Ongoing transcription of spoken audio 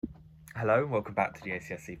Hello, and welcome back to the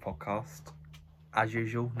ACSC podcast. As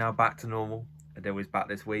usual, now back to normal. Adil is back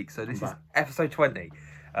this week, so this I'm is back. episode 20.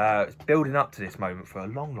 It's building up to this moment for a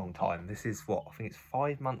long, long time. This is what I think it's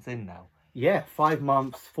 5 months in now. Yeah, 5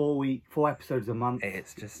 months, 4 episodes a month.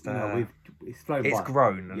 It's just it's flown it's by.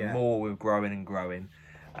 grown, and Yeah. more we're growing and growing.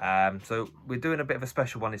 So we're doing a bit of a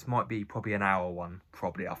special one. This might be probably an hour one,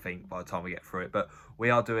 probably I think by the time we get through it. But we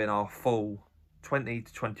are doing our full 20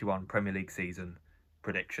 to 21 Premier League season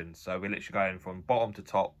predictions. So we're literally going from bottom to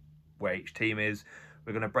top where each team is.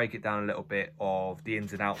 We're going to break it down a little bit of the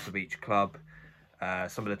ins and outs of each club,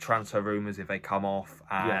 some of the transfer rumours if they come off,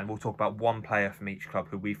 and we'll talk about one player from each club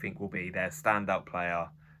who we think will be their standout player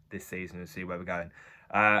this season and see where we're going.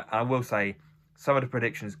 And I will say, some of the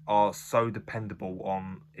predictions are so dependable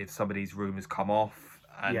on if some of these rumours come off.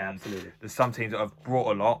 And Yeah, absolutely. there's some teams that have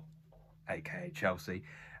brought a lot, aka Chelsea,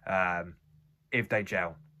 if they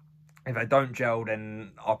gel. If they don't gel,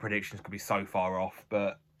 then our predictions could be so far off.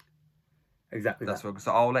 But Exactly that's that. what.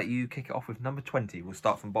 So I'll let you kick it off with number 20. We'll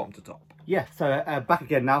start from bottom to top. Yeah, so back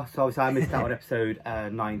again now. So obviously I missed out on episode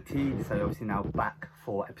 19, so obviously now back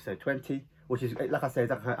for episode 20, which is, like I said,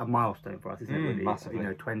 it's like a milestone for us, isn't it, really? Massively. You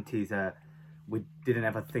know, 20s, we didn't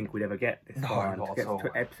ever think we'd ever get this No, far. not To at get all.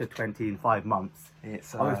 to episode 20 in 5 months.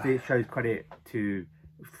 It's Obviously, it shows credit to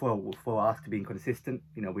for us to being consistent.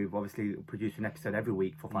 You know, we've obviously produced an episode every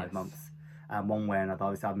week for 5 Yes. months. One way or another.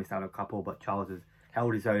 Obviously, I've missed out on a couple, but Charles has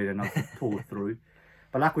held his own and obviously pulled through.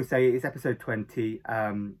 But like we say, it's episode 20.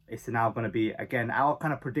 It's now going to be, again, our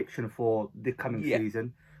kind of prediction for the coming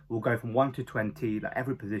season. We'll go from 1 to 20, like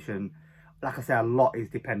every position. Like I say, a lot is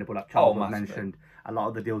dependable, like Charles mentioned. A lot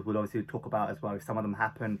of the deals we'll obviously talk about as well. If some of them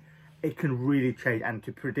happen, it can really change. And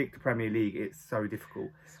to predict the Premier League, it's so difficult.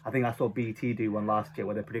 I think I saw BT do one last year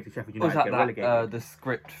where they predicted Sheffield United get relegated. The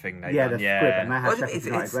script thing they Yeah, done? the script, and that has Well, Sheffield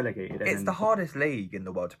United relegated. It's the hardest league in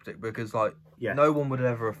the world to predict because, like, Yeah. no one would have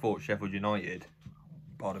ever have thought Sheffield United,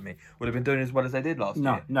 pardon me, would have been doing as well as they did last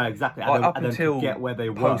year. No, exactly. Like, up and then to until get where they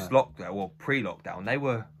were. post-lockdown or pre-lockdown, they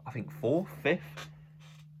were, I think, 4th, 5th.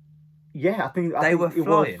 Yeah, I think They were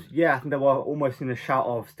flying. I think they were almost in a shout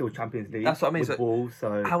of still Champions League. That's what I mean. With So Wolves,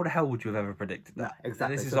 so how the hell would you have ever predicted no, that?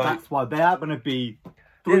 exactly. This is So like, that's why they are going to be. at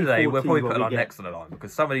the end of the day, 3-4 we're probably teams putting where our we necks on the line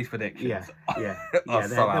because some of these predictions Yeah, are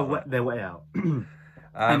so out. they're way out.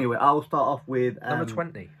 Anyway, I'll start off with number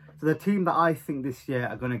 20. So the team that I think this year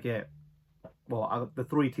are going to get, the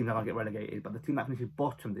 3 teams that are going to get relegated, but the team that finishes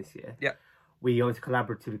bottom this year, we always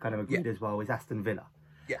collaboratively kind of agreed as well, is Aston Villa.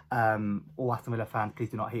 Yeah. All Aston Villa fans, please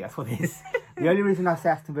do not hate us for this. The only reason I say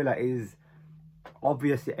Aston Villa is,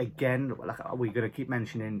 obviously, again, like we're going to keep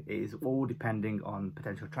mentioning, it is all depending on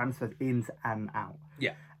potential transfers, ins and out.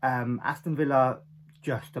 Yeah. Aston Villa,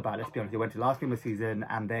 just about, let's be honest, they went to last game of the season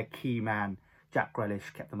and their key man, Jack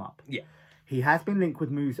Grealish, kept them up. Yeah. He has been linked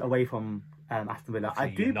with moves away from Aston Villa. I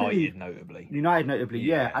do United, believe, notably.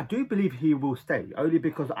 yeah. I do believe he will stay, only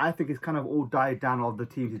because I think it's kind of all died down of the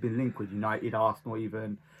teams he's been linked with, United, Arsenal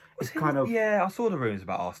even. It's kind of... Yeah, I saw the rumours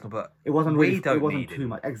about Arsenal, but it wasn't we really, don't it wasn't need too him.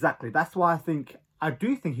 much. Exactly. That's why I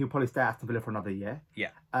do think he'll probably stay at Aston Villa for another year. Yeah.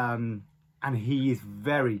 And he is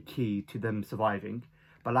very key to them surviving.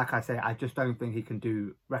 But like I say, I just don't think he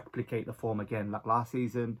can replicate the form again like last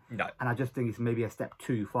season. No. And I just think it's maybe a step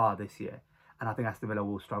too far this year. And I think Aston Villa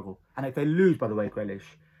will struggle. And if they lose, by the way, Grealish,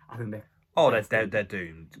 I think They're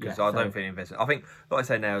doomed because Yeah, I don't think investment. I think, like I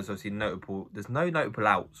say now, is obviously notable. There's no notable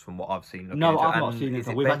outs from what I've seen. No, I've not seen it.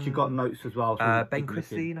 We've actually got notes as well. So Ben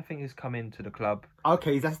Christine, I think, has come into the club.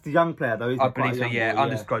 Okay, that's the young player though. I believe so. Yeah,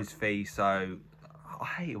 undisclosed fee. So I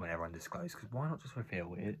hate it whenever undisclosed because why not just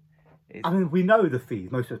reveal it? I mean, we know the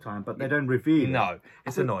fees most of the time, but they don't reveal it. No,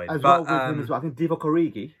 it's annoying. As but, well with him as well. I think Divock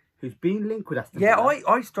Origi, who's been linked with Aston yeah, Villa.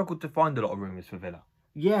 I struggled to find a lot of rumours for Villa.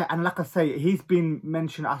 Yeah, and like I say, he's been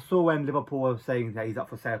mentioned. I saw when Liverpool were saying that he's up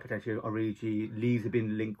for sale potentially. Origi, Leeds have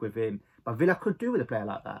been linked with him, but Villa could do with a player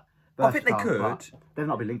like that. I think they Versatile, could. but they've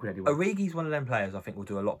not been linked with anyone. Origi's one of them players I think will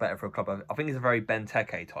do a lot better for a club. I think he's a very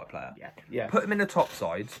Benteke type player. Yeah. Put him in the top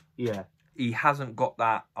side. Yeah. He hasn't got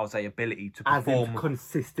that, I would say, ability to As in perform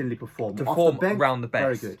consistently perform. to Off perform the bench, around the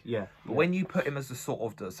best. Very good. Yeah. But when you put him as the sort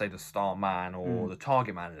of the star man or the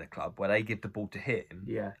target man in the club, where they give the ball to him,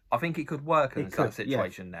 Yeah. I think it could work in It that could,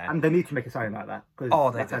 situation there. And they need to make a signing like that because,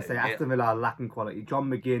 Oh, they like I do, say, yeah. Aston Villa are lacking quality. John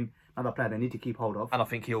McGinn, another player they need to keep hold of. And I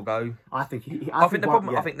think he'll go. I think I think the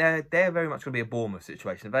problem. I think they're very much going to be a Bournemouth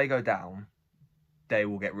situation. If they go down, they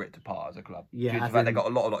will get ripped apart as a club. Yeah, Due to as the fact they in- got a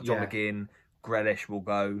lot of John yeah. McGinn, Grealish will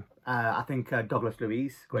go. I think Douglas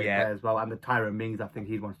Luiz, great Yeah. player as well, and the Tyrone Mings. I think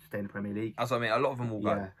he wants to stay in the Premier League. That's what I mean. A lot of them will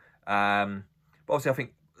go. But obviously, I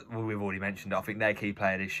think we've already mentioned it. I think their key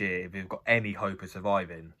player this year, if they've got any hope of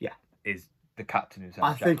surviving, Yeah. is the captain himself.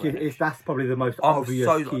 I think that's probably the most I'm obvious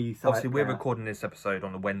so key. obviously we're recording this episode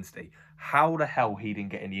on a Wednesday. How the hell he didn't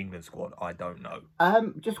get in the England squad, I don't know.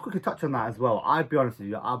 Just quickly touch on that as well. I'll be honest with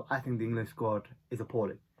you. I think the England squad is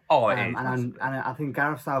appalling. Oh, it is. And I think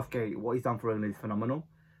Gareth Southgate, what he's done for England is phenomenal.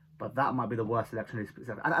 But that might be the worst selection he's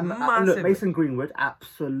and look, Mason Greenwood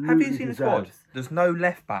absolutely. Have you seen deserves. the squad? There's no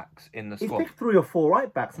left backs in the squad. He's picked 3 or 4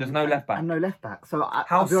 right backs. There's no left back. And no left back. So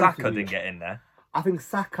how Saka didn't get in there? I think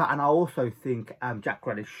Saka, and I also think Jack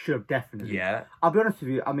Grealish should definitely. Yeah. I'll be honest with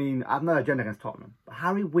you. I mean, I've no agenda against Tottenham, but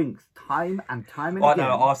Harry Winks, time and again. I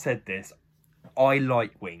know. I said this. I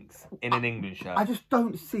like Winks in an England shirt. I just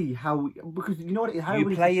don't see how, because you know what? Harry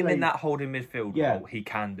You play him in that holding midfield role, he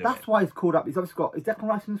can do it. That's why he's called up. He's obviously got. Is Declan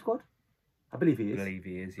Rice in the squad? I believe he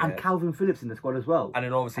is. Yeah. And Calvin Phillips in the squad as well. And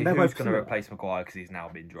then obviously, who's going to replace Maguire because he's now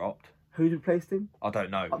been dropped? Who's replaced him? I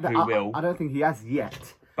don't know. Who will? I don't think he has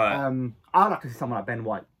yet. But I'd like to see someone like Ben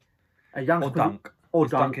White. A young Dunk. Or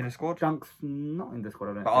Is Dunk in the squad? Dunk's not in the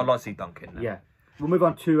squad, I don't But think. I'd like to see Dunk in there. Yeah. We'll move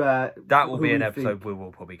on to... that will be an episode we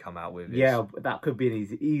will probably come out with. Yeah, that could be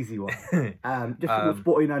an easy one.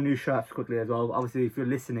 Sporting our new shirts quickly as well. Obviously, if you're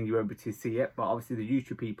listening, you won't be able to see it. But obviously, the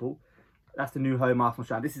YouTube people, that's the new home Arsenal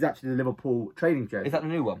shirt. This is actually the Liverpool training jersey. Is that the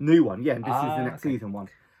new one? New one, yeah. This is the next season one.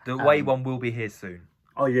 The away one will be here soon.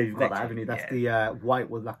 Oh yeah, you've got that, haven't you? That's the white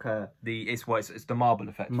with like a... It's the marble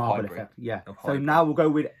effect. Marble effect, yeah. So now we'll go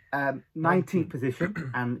with 19th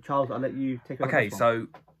position. And Charles, I'll let you take over. Okay, so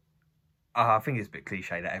I think it's a bit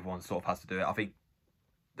cliche that everyone sort of has to do it. I think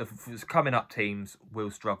the coming up teams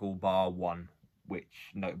will struggle bar one,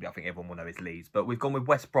 which notably I think everyone will know is Leeds. But we've gone with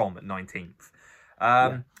West Brom at 19th.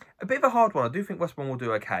 A bit of a hard one. I do think West Brom will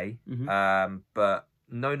do okay. But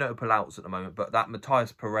no notable outs at the moment. But that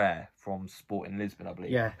Matthias Pereira from Sporting Lisbon, I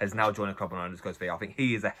believe, has now joined a club on undisclosed fee. I think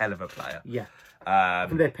he is a hell of a player. Yeah. I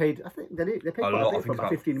think they paid. I think they paid a lot. I think about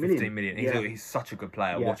 15 million. 15 million. He's such a good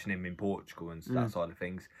player. Watching him in Portugal and that side of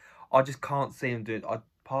things, I just can't see him doing.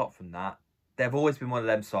 Apart from that, they've always been one of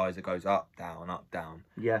them sides that goes up, down.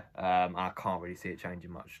 Yeah. I can't really see it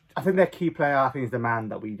changing much. I think their key player, I think, is the man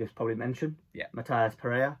that we just probably mentioned. Yeah. Matthias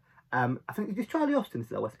Pereira. I think is Charlie Austin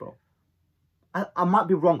still at West Brom? I might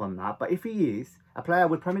be wrong on that, but if he is a player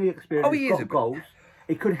with Premier League experience, got goals,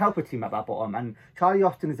 it could help a team at that bottom. And Charlie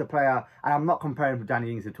Austin is a player, and I'm not comparing him to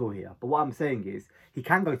Danny Ings at all here, but what I'm saying is he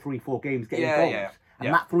can go 3-4 games getting goals.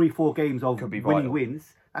 And that 3-4 games of winning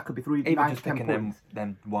wins, that could be 9-10 points.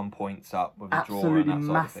 Then 1 points up with a draw. Absolutely and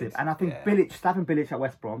that massive. And I think Slaven Bilic at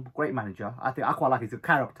West Brom, great manager. I quite like his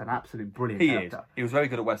character, an absolute brilliant character. He was very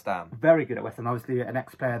good at West Ham. Very good at West Ham. Obviously, an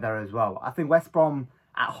ex-player there as well. I think West Brom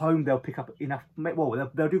at home they'll pick up enough.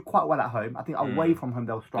 Well, they'll do quite well at home. I think away from home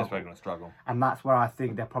they'll struggle. That's where they're going to struggle. And that's where I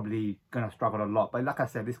think they're probably going to struggle a lot. But like I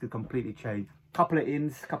said, this could completely change. Couple of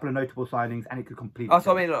couple of notable signings, and it could completely. That's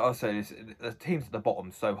what I mean. I'll say this: the teams at the bottom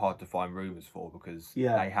are so hard to find rumours for because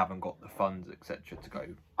they haven't got the funds, etc., to go.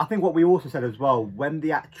 I think what we also said as well, when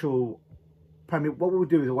the actual what we'll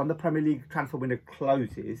do is when the Premier League transfer window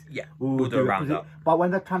closes, we'll do a roundup. But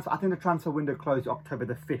when I think the transfer window closes October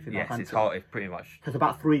the 5th in that country. It's hard. It's pretty much. So it's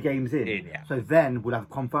about 3 games in. So then we'll have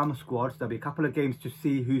confirmed squads. There'll be a couple of games to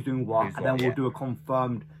see who's doing what, and then we'll do a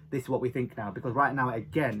confirmed. This is what we think now, because right now,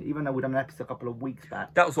 again, even though we've done an episode a couple of weeks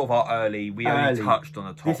back, that was sort of our early. We only touched on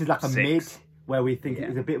the top. This is like a 6. mid, where we think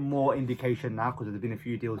it's a bit more indication now because there's been a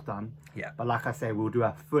few deals done. Yeah. But like I say, we'll do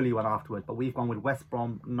a fully one afterwards. But we've gone with West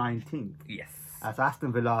Brom 19th. Yes. So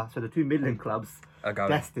Aston Villa, so the 2 Midland clubs are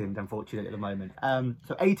destined, unfortunately, at the moment.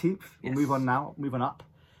 So 18th, we'll move on now, move on up.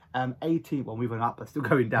 18th, well, moving up, but still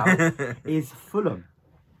going down, is Fulham.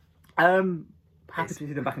 Happy to see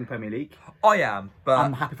them back in the Premier League. I am, but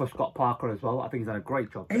I'm happy for Scott Parker as well. I think he's done a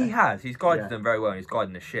great job there. He has. He's guided them very well. He's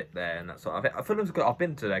guiding the ship there and that sort of. I think Fulham's good. I've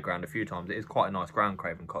been to their ground a few times. It is quite a nice ground,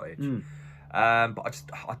 Craven Cottage. But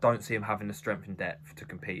I don't see him having the strength and depth to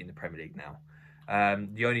compete in the Premier League now.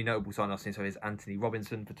 The only notable sign I've seen so is Anthony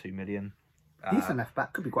Robinson for 2 million. Decent left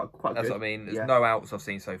back, could be quite good. That's what I mean. There's no outs I've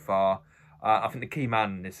seen so far. I think the key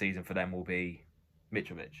man this season for them will be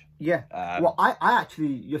Mitrovic. Yeah. Well, I actually,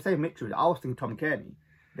 you're saying Mitrovic. I was thinking Tom Kearney.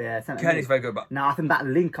 Kearney's very good, but now I think that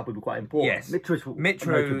link up would be quite important. Yes,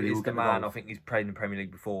 Mitro is the man. I think he's played in the Premier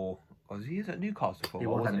League before. He was at Newcastle before. He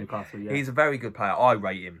was at Newcastle. Yeah, he's a very good player. I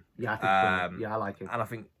rate him. Yeah, I think I like him. And I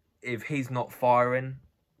think if he's not firing,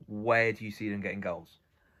 where do you see them getting goals?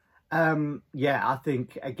 I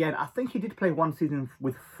think he did play 1 season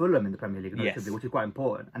with Fulham in the Premier League, which is quite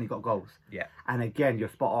important, and he got goals. Yeah. And again, you're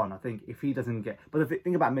spot on. I think if he doesn't get, but the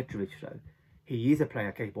thing about Mitrovic though, he is a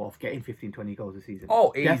player capable of getting 15, 20 goals a season.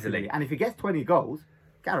 Oh, easily. Definitely. And if he gets 20 goals,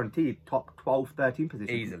 guaranteed top 12, 13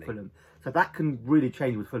 position for Fulham. So that can really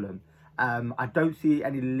change with Fulham. I don't see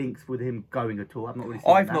any links with him going at all. I've not really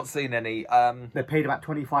seen I've that. not seen any. They paid about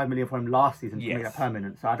 25 million for him last season to make Yes. that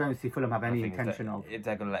permanent. So I don't see Fulham have any thing is that intention of. if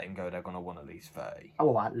they're going to let him go, they're going to want at least 30.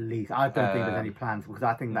 Oh, well, at least. I don't think there's any plans because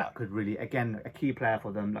I think that no. could really, again, a key player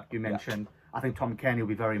for them, like you mentioned. I think Tom Kearney will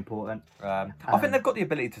be very important. I think they've got the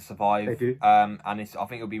ability to survive. They do. And I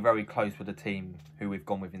think it'll be very close with the team who we've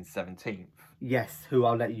gone with in 17th, Yes, who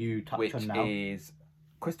I'll let you touch which on now. is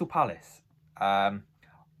Crystal Palace.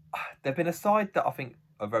 They've been a side that I think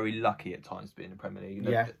are very lucky at times to be in the Premier League.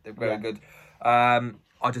 They're very good. I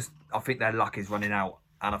think their luck is running out,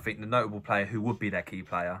 and I think the notable player who would be their key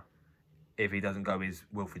player, if he doesn't go, is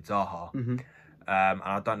Wilfried Zaha. Mm-hmm. And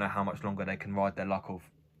I don't know how much longer they can ride their luck of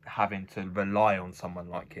having to rely on someone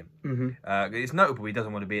like him. Mm-hmm. It's notable he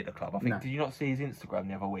doesn't want to be at the club. I think. No. Did you not see his Instagram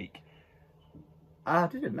the other week? I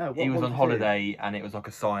didn't know. He was on he holiday, and it was like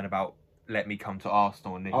a sign about "Let me come to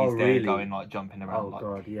Arsenal," and he's there really? going like jumping around. Oh, like,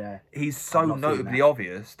 God, yeah. he's so I've not seen notably that.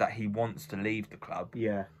 obvious that he wants to leave the club.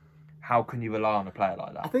 Yeah. How can you rely on a player like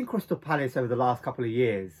I that? think Crystal Palace over the last couple of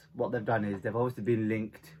years, what they've done is they've obviously been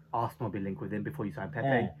linked. Arsenal have been linked with him before you signed Pepe.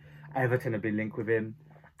 Mm. Everton have been linked with him.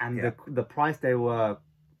 And Yeah. the price they were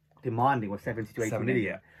demanding was 70 to 80 70,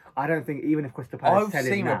 million. yeah. I don't think, even if Crystal Palace I've sell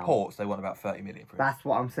him seen now, reports they want about 30 million for him. that's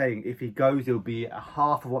what I'm saying. If he goes, it'll be a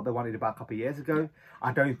half of what they wanted about a couple of years ago.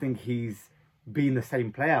 I don't think he's been the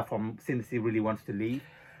same player since he really wants to leave.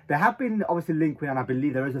 There have been obviously linked with, and I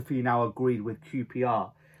believe there is a fee now agreed with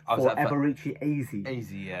QPR was for that for- Eberici Eze.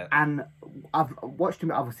 Easy, yeah. And I've watched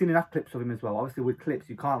him. I've seen enough clips of him as well. Obviously, with clips,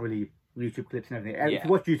 you can't really YouTube clips and everything. If Yeah. you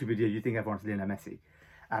watch YouTube videos, you think everyone's Lionel Messi,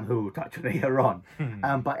 who we'll touch on later on.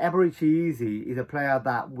 But Eberici Eze is a player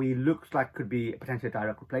that looks like could be potentially a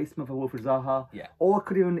direct replacement for Wilfried Zaha. Yeah. Or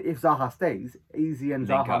could even, if Zaha stays, Eze and Link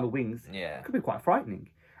Zaha on up. the wings Yeah. could be quite frightening.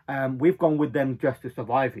 We've gone with them just to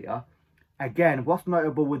survive here. Again, what's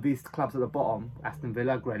notable with these clubs at the bottom, Aston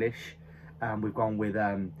Villa, Grealish, we've gone with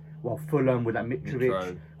Fulham with Mitrovic,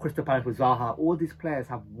 Mitro. Crystal Palace with Zaha. All these players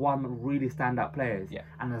have one really standout players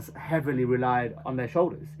and has heavily relied on their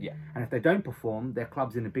shoulders. Yeah. And if they don't perform, their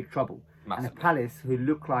club's in a big trouble. And if Massively. Palace, who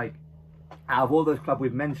look like, out of all those clubs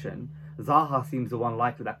we've mentioned, Zaha seems the one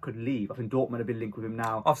likely that could leave. I think Dortmund have been linked with him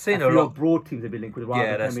now. I've seen a a few lot. abroad teams have been linked with him. rather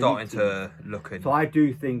Yeah, than they're Premier starting League teams. to look in. So I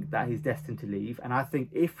do think that he's destined to leave, and I think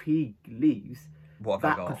if he leaves, What have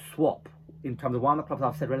that they could got? swap in terms of one of the clubs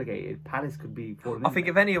I've said relegated. Palace could be. I think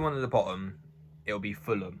if anyone at the bottom, it'll be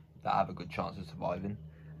Fulham that have a good chance of surviving.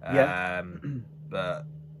 Yeah. But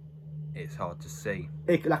it's hard to see.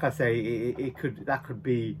 Like I say, it could. That could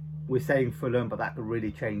be. We're saying Fulham, but that could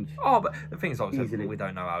really change. Oh, but the thing is, obviously, Easily. we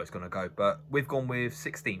don't know how it's going to go. But we've gone with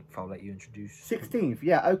 16th. I'll let you introduce. 16th,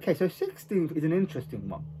 yeah, okay. So 16th is an interesting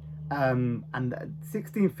one. And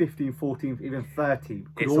 16th, 15th, 14th, even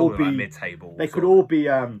 13th could It's all all be. like mid-table. They could sort of- all be.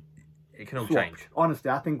 It can all swapped. change.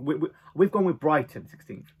 Honestly, I think we've gone with Brighton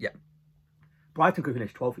 16th. Yeah. Brighton could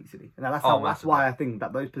finish 12th easily, and that's Oh, that's why I think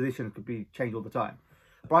that those positions could be changed all the time.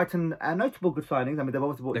 Brighton, notable good signings. I mean, they've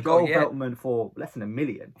also bought They've Joel got, yeah. Veltman for less than $1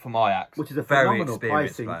 million, From Ajax. which is a very phenomenal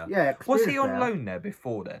experienced pricing. player. Yeah, Was he experienced on player. loan there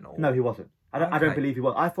before then? Or? No, he wasn't. I don't Okay. believe he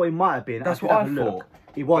was. I thought he might have been. That's could what have I a look. thought.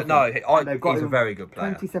 He But wasn't. no, And they've got he's a him very good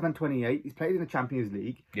player. 27-28. He's played in the Champions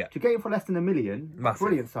League. Yeah. To get him for less than $1 million, Massive.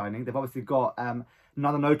 brilliant signing. They've obviously got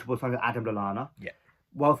another notable signing, Adam Lallana. Yeah.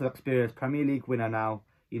 Wealth of experience, Premier League winner now.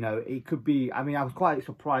 You know, it could be. I mean, I was quite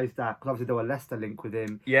surprised that because obviously there were Leicester linked with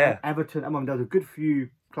him. Yeah. And Everton. I mean, there was a good few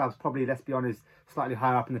clubs, probably let's be honest, slightly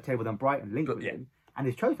higher up in the table than Brighton linked But, with yeah. him, and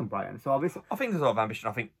he's chosen Brighton. So obviously, I think there's a lot of ambition.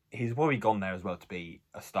 I think he's already gone there as well to be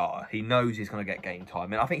a starter. He knows he's going to get game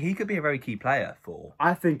time, and I think he could be a very key player for.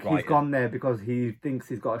 I think he's Brighton. gone there because he thinks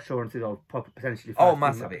he's got assurances of potentially. Oh, first-team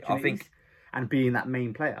massively. I opportunities and being that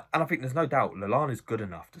main player. And I think there's no doubt Lallana's good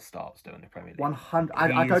enough to start still in the Premier League. 100. I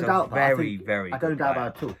He don't is a doubt that. very, I very I don't good doubt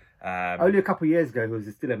player. that at all. Only a couple of years ago, he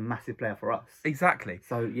was still a massive player for us. Exactly.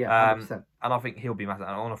 So yeah, 100%. And I think he'll be massive.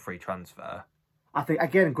 And on a free transfer, I think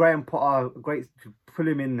again, Graham Potter, great to pull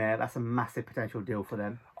him in there. That's a massive potential deal for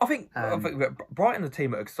them. I think Brighton, the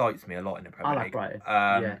team that excites me a lot in the Premier I like League. Brighton.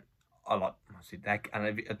 I like obviously and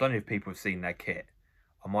I don't know if people have seen their kit.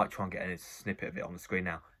 I might try and get a snippet of it on the screen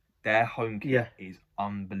now. Their home kit is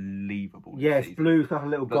unbelievable. Yeah, it's blue. It's got a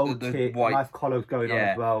little The- gold the tip. white- Nice collars going on Yeah.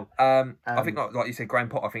 as well. I think, like you said, Graham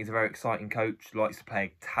Potter, I think, is a very exciting coach. Likes to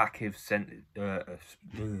play attacking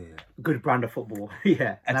Good brand of football.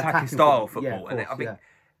 Yeah, an attacking style football. football. Yeah, And of course, I think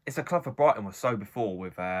it's a club for Brighton was so before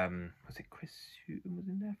with was it Chris Hughton was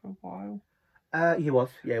in there for a while? He was.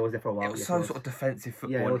 Yeah, he was there for a while. It was yes, so he was. sort of defensive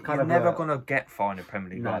football. Yeah, it was and kind you're of never a- gonna get far in the Premier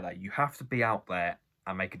League No. like that. You have to be out there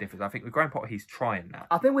and make a difference. I think with Graham Potter, he's trying that.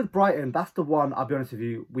 I think with Brighton, that's the one. I'll be honest with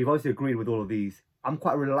you. We've obviously agreed with all of these. I'm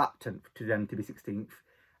quite reluctant to them to be 16th.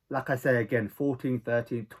 Like I say again, 14th,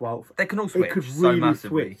 13th, 12th. They can all switch It could so really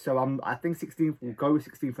massively. switch. So I think 16th. We'll go with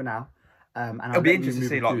 16th for now. And It'll be interesting to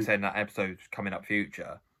see, like we said in that episode coming up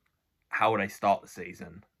future, how will they start the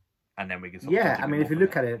season, and then we can. Sort of Yeah, I mean, if you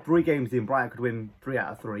look at it, 3 games in, Brighton could win 3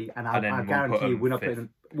 out of 3, and I guarantee we're not putting.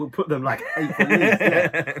 We'll put them like 8th at least,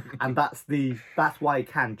 yeah. And that's why it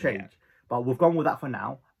can change. Yeah. But we've gone with that for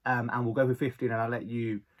now, and we'll go with 15, and I'll let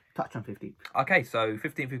you touch on 15th. Okay, so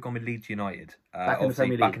 15th we've gone with Leeds United. Back in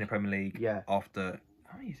the Premier League. Yeah. After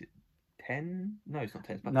how many is it? 10? No, it's not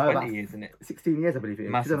 10. It's about 20 years, isn't it? 16 years, I believe it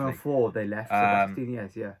is. 2004 they left, so about 16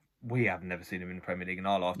 years, yeah. We have never seen them in the Premier League in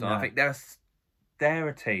our lifetime. No. I think they're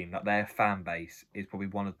a team that their fan base is probably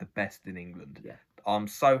one of the best in England. Yeah. I'm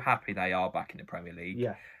so happy they are back in the Premier League.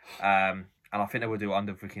 Yeah. And I think they will do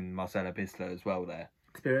under freaking Marcelo Bielsa as well there.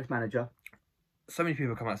 Experienced manager. So many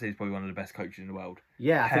people come out and say he's probably one of the best coaches in the world.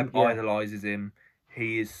 Yeah, Pep idolises him.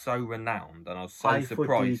 He is so renowned, and I was so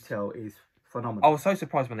surprised. Detail is phenomenal. I was so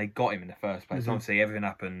surprised when they got him in the first place. Mm-hmm. Obviously, everything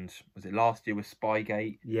happened. Was it last year with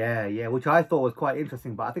Spygate? Yeah, which I thought was quite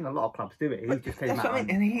interesting. But I think a lot of clubs do it. He just came out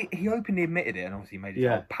and he openly admitted it, and obviously made his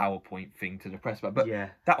whole PowerPoint thing to the press. But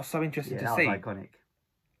that was so interesting to see. That was iconic.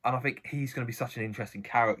 And I think he's going to be such an interesting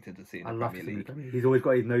character to see in the Premier League. He's always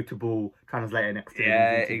got his notable translator next to him.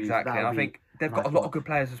 Yeah, exactly. And I think they've got a lot of good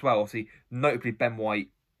players as well. Obviously, notably Ben White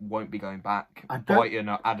won't be going back. Brighton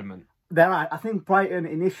are adamant. I think Brighton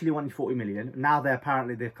initially wanted 40 million. Now they've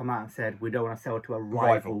come out and said we don't want to sell to a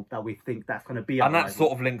rival that we think that's going to be. And that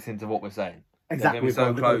sort of links into what we're saying. Exactly. We're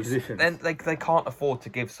so close. Then they can't afford to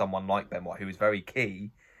give someone like Ben White, who is very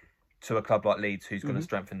key, to a club like Leeds, who's going to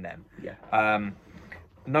strengthen them. Yeah.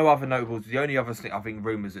 No other notables. The only other thing I think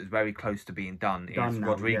rumours that's very close to being done is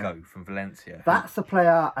Rodrigo from Valencia. That's a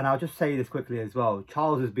player, and I'll just say this quickly as well.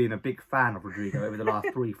 Charles has been a big fan of Rodrigo over the last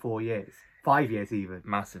 3-4 years. 5 years even.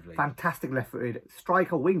 Massively. Fantastic left-footed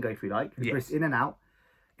striker winger, if you like. Yes. In and out.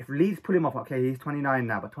 If Leeds pull him off, okay, he's 29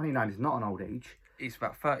 now, but 29 is not an old age. It's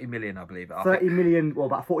about 30 million, I believe. 30 million, well,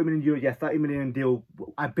 about 40 million euros, 30 million deal.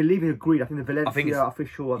 I believe he agreed. I think the Valencia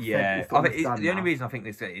official have said the only reason I think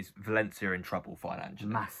this is Valencia in trouble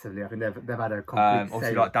financially. Massively. I think they've had a complete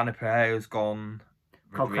obviously, like Dani Pereira's gone.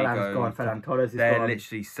 Rodrigo's gone, Ferran Torres is gone. They're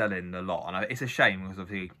literally selling a lot. And it's a shame because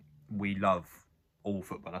obviously we love all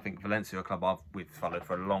football. I think Valencia, a club we've followed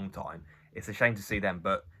for a long time. It's a shame to see them,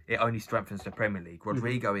 but it only strengthens the Premier League.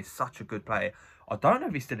 Rodrigo is such a good player. I don't know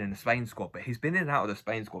if he's still in the Spain squad, but he's been in and out of the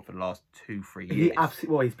Spain squad for the last 2-3 years.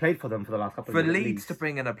 He's played for them for the last couple of years. For Leeds to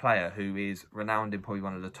bring in a player who is renowned in probably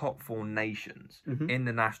one of the top 4 nations in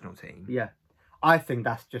the national team. Yeah. I think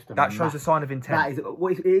that's just that shows a sign of intent.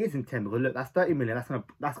 It is intent, because look, that's 30 million.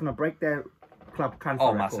 That's gonna break their club transfer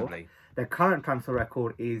record. Massively. Their current transfer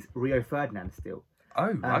record is Rio Ferdinand still.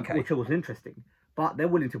 Oh, okay. Which was interesting. But they're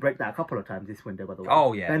willing to break that a couple of times this window, by the way.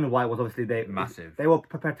 Oh, yeah. Ben White was obviously massive. They were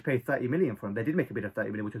prepared to pay 30 million for him. They did make a bid of 30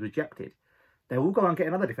 million, which was rejected. They will go and get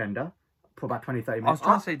another defender for about 20, 30 million. I was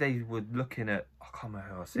trying to say they were looking at... I can't remember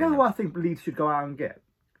who I was saying. You know who I think Leeds should go out and get?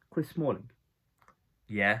 Chris Smalling.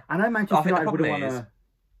 Yeah. I know Manchester United wouldn't want to...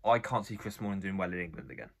 I can't see Chris Smalling doing well in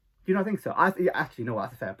England again. Do you not think so? Actually, you know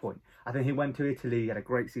what? That's a fair point. I think he went to Italy, had a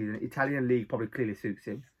great season. Italian league probably clearly suits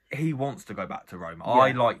him. He wants to go back to Roma. Yeah.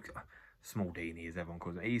 I like... Smaldini, as everyone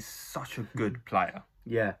calls it. He's such a good player.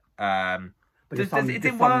 Yeah. But it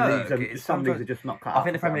didn't work. Some leagues are just not cut. I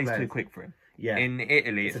think the Premier League's too quick for him. Yeah. In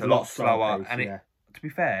Italy, it's a lot slower. To be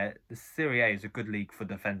fair, the Serie A is a good league for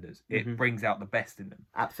defenders. It brings out the best in them.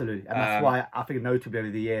 Absolutely. And that's why I think notably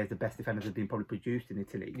over the years, the best defenders have been probably produced in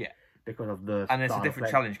Italy. Yeah. Because of the and it's a different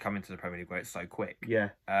challenge coming to the Premier League where it's so quick. Yeah.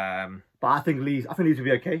 But I think Leeds will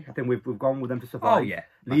be okay. I think we've gone with them to survive. Oh yeah.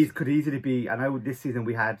 Leeds could easily be. I know this season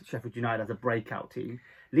we had Sheffield United as a breakout team.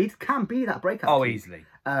 Leeds can be that breakout. Oh, team. Easily.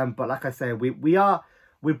 But like I say, we're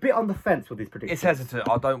a bit on the fence with these predictions. It's hesitant.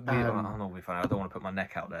 I don't want to put my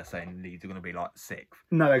neck out there saying Leeds are going to be like 6th.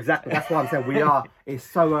 No, exactly. That's what I'm saying. We are. It's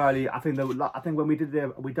so early. I think when we did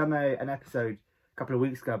done an episode a couple of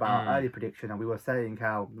weeks ago about early prediction, and we were saying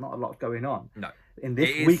how not a lot's going on. No. In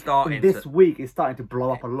this week, it's starting to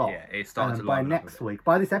blow up a lot. Yeah, it's starting to by next week.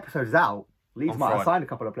 By this episode's out, Leeds might have signed a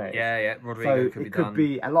couple of players. Yeah. Rodrigo could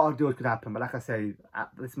be a lot of deals could happen. But like I say, at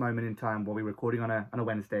this moment in time, while we're recording on a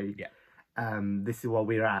Wednesday, this is where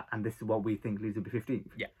we're at, and this is what we think Leeds will be 15th.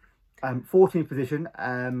 Yeah. 14th position.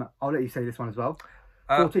 I'll let you say this one as well.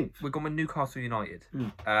 14th. We're going with Newcastle United.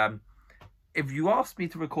 If you asked me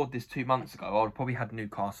to record this 2 months ago, I would probably had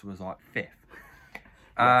Newcastle as like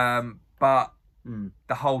 5th. But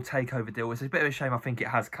the whole takeover deal is a bit of a shame. I think it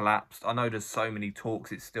has collapsed. I know there's so many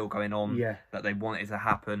talks. It's still going on that they want it to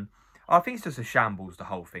happen. I think it's just a shambles, the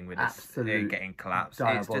whole thing with this Absolute getting collapsed.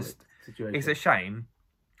 diabolic It's just, situation. it's a shame,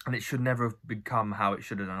 and it should never have become how it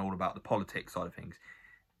should have done, all about the politics side of things.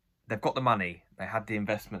 They've got the money, they had the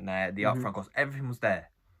investment there, the upfront costs, everything was there.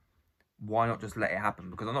 Why not just let it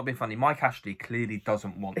happen? Because I'm not being funny, Mike Ashley clearly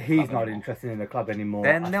doesn't want the He's club not anymore. interested in the club anymore.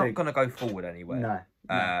 They're I not think. going to go forward anywhere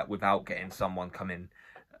No. without getting someone come in.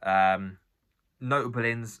 Notable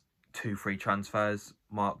ins, 2 free transfers,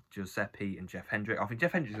 Mark Giuseppe and Jeff Hendrick. I think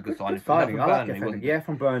Jeff Hendrick's a good signing. Good signing. I like Burnley, Jeff wasn't Hendrick. he? Yeah,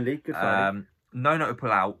 from Burnley. Good signing. No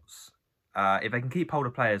notable outs. If they can keep hold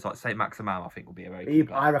of players like Saint Maximin, I think will be a very good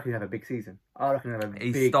player. I reckon he'll have a big season. I reckon he'll have a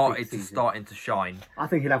He's big starting season. to shine. I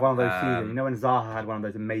think he'll have one of those seasons. You know when Zaha had one of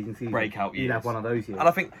those amazing seasons? Breakout years. He'll have one of those years. And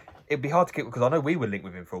I think it'd be hard to keep, because I know we were linked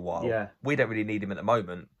with him for a while. Yeah. We don't really need him at the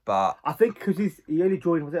moment, but I think because he only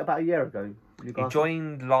joined, was it about a year ago? he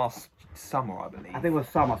joined last summer, I believe. I think it was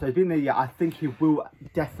summer, so he's been there a year. I think he will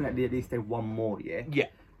definitely at least stay one more year. Yeah.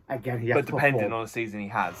 Again, he has But to depending perform. on the season he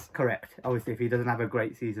has. Correct. Obviously, if he doesn't have a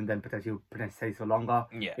great season, then he'll stay for longer.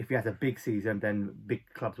 Yeah. If he has a big season, then big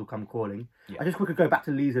clubs will come calling. Yeah. I just quickly go back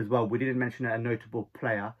to Leeds as well. We didn't mention a notable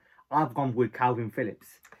player. I've gone with Calvin Phillips.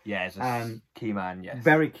 Yeah, it's a key man, yes.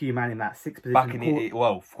 Very key man in that 6th position. Back in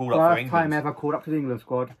called up for First time England. ever called up to the England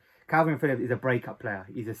squad. Calvin Phillips is a breakup player.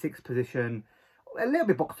 He's a 6th position, a little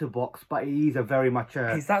bit box to box, but he's a very much.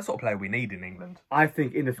 He's that sort of player we need in England. I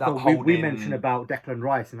think in the squad we holding- mentioned about Declan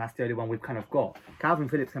Rice, and that's the only one we've kind of got. Calvin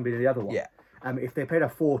Phillips can be the other one. Yeah. If they played a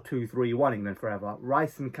 4-2-3-1 England forever,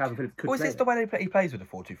 Rice and Calvin Phillips could. Or is play this the way he plays with the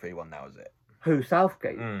 4-2-3-1 now, is it? Who,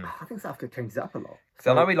 Southgate? Mm. I think Southgate changes it up a lot.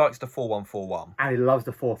 So I know he likes the 4-1-4-1. And he loves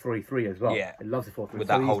the 4-3-3 as well. Yeah. He loves the 4-3-3. With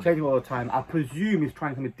So that he's holding. changing all the time. I presume he's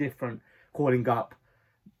trying something different, calling up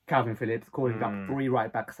Calvin Phillips, calling up 3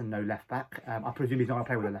 right backs and no left back. I presume he's not going to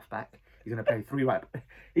play with a left back. He's going to play 3 right.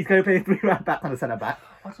 He's going to play 3 right back on the centre back.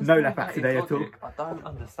 No left back today at all. I don't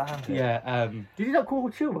understand it. Yeah. Did you not call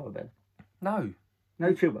Chilwell then? No.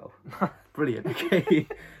 No Chilwell. Brilliant. Okay,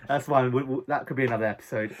 that's fine. That could be another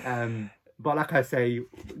episode. But like I say,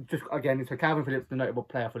 just again, so Calvin Phillips, the notable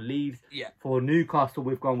player for Leeds. Yeah. For Newcastle,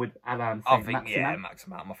 we've gone with Alan I Saint think, Maximin.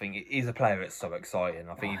 Maximin. I think he's a player that's so exciting.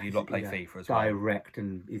 I think if you lot play FIFA as well, direct,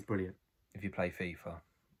 and he's brilliant. if you play FIFA,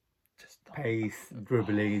 just Pace,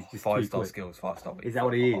 dribbling, he's just 5-star too quick. skills, 5-star. Is that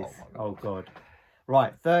what he is? my Oh God. god.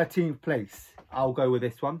 Right, 13th place. I'll go with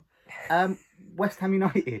this one. West Ham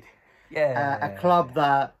United. Yeah. A club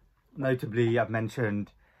that, notably, I've mentioned,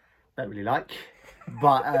 don't really like.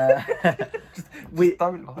 But we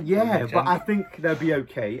don't like yeah, them, but I think they'll be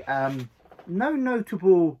okay. No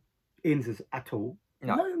notable ins at all.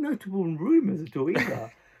 No. No notable rumours at all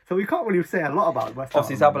either. So we can't really say a lot about West Ham.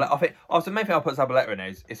 Obviously, Zabaleta. I think. The main thing I put Zabaleta in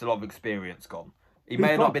is it's a lot of experience gone. He may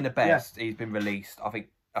have not been the best. He's been released. I think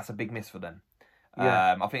that's a big miss for them.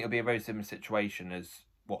 Yeah. I think it'll be a very similar situation as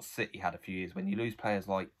what City had a few years when you lose players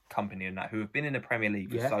like Company and that who have been in the Premier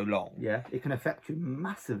League for so long. Yeah, it can affect you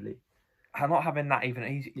massively. And not having that even.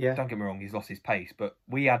 Don't get me wrong. He's lost his pace, but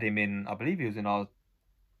we had him in. I believe he was in our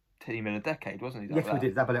team in a decade, wasn't he? Yes, we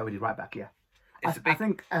did. Zabaleta, we did right back. Yeah. It's I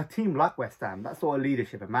think a team like West Ham, that sort of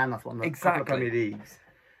leadership, a man that's won a couple of Premier Leagues.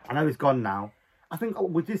 I know he's gone now. I think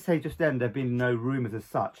we did say just then there have been no rumours as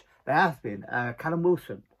such. There has been Callum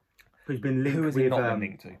Wilson, who's been linked Who has he not been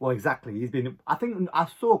linked to? Well, exactly. He's been. I think I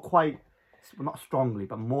saw quite, not strongly,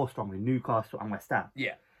 but more strongly, Newcastle and West Ham.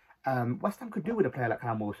 Yeah. West Ham could do with a player like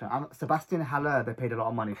Callum Wilson. Sebastian Haller, they paid a lot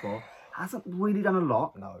of money for. Hasn't really done a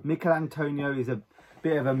lot. No. Mikel Antonio is a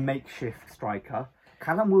bit of a makeshift striker.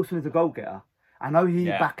 Callum Wilson is a goal getter. I know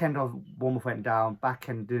back end of Bournemouth went down, back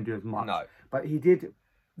end didn't do as much. No. But he did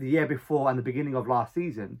the year before and the beginning of last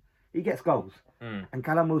season. He gets goals. And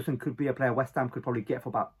Callum Wilson could be a player West Ham could probably get for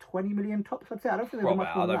about 20 million tops, I'd say. I don't think there's much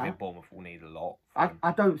more I than don't that. think Bournemouth will need a lot.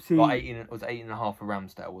 I don't see... Like it was 8.5 for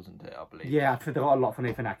Ramsdale, wasn't it? I believe. Yeah, I think they got a lot for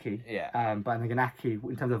Nathan Ake. Yeah. But I think Ake,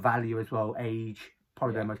 in terms of value as well, age,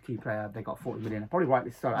 probably their most key player, they got 40 million. Probably rightly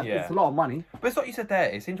so. It's a lot of money. But it's what you said there.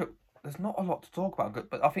 It's interesting. There's not a lot to talk about,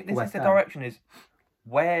 but I think this is West the Ham. direction is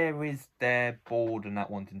where is their board and that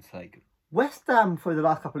wanting to take them? West Ham, for the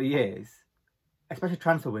last couple of years, especially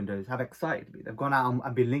transfer windows, have excited me. They've gone out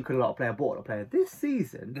and been linked with a lot of player, bought a lot of player. This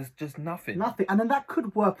season, There's just nothing. nothing. And then that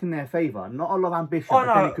could work in their favour. Not a lot of ambition, Oh,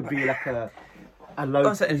 but then no. it could be like a low.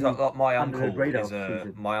 It's like my under the uncle radar is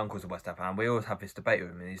season. my uncle's a West Ham fan. We always have this debate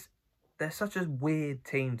with him. And they're such a weird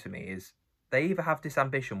team to me. Is they either have this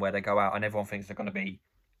ambition where they go out and everyone thinks they're going to be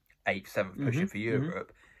 8th, 7th, pushing for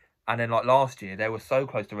Europe, and then like last year they were so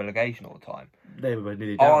close to relegation all the time. They were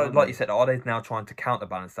nearly down. weren't Like they? you said, are they now trying to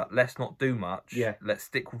counterbalance that? Let's not do much. Yeah. Let's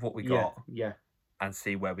stick with what we got Yeah. and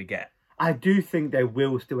see where we get. I do think they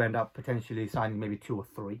will still end up potentially signing maybe 2 or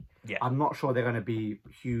 3. Yeah. I'm not sure they're going to be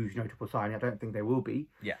huge notable signing. I don't think they will be.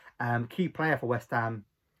 Yeah. Key player for West Ham.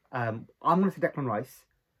 I'm going to say Declan Rice.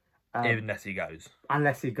 Unless he goes.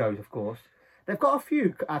 Unless he goes, of course. They've got a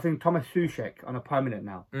few. I think Thomas Soucek on a permanent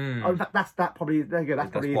now. Mm. Oh, in fact, that's probably there you go.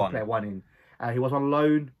 That's probably one. player one in. He was on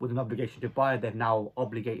loan with an obligation to buy. They've now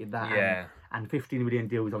obligated that. Yeah. And 15 million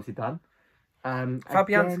deal is obviously done.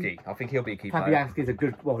 Fabianski, I think he'll be a key player. Fabianski is a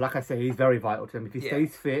good. Well, like I say, he's very vital to them. If he Yeah.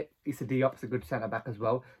 stays fit, Issa Diop's a good centre back as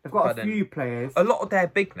well. They've got But a then few players. A lot of their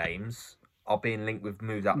big names are being linked with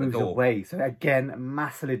moves out moves the door. away. So again,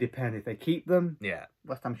 massively depend. If they keep them, Yeah.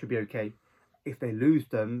 West Ham should be okay. If they lose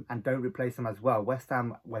them and don't replace them as well, West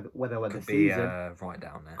Ham, whether the Could be season right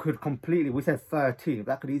down there. could completely. We said 13th.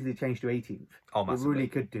 That could easily change to 18th. Oh, It massively. really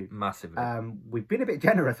could do. Massively. We've been a bit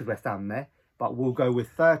generous with West Ham there, but we'll go with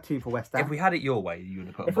 13 for West Ham. If we had it your way, you would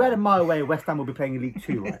have put If them we had it on. my way, West Ham will be playing in League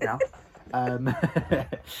 2 right now.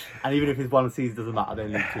 And even if it's one season, doesn't matter, they're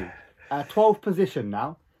in League 2. 12th position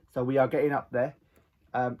now, so we are getting up there.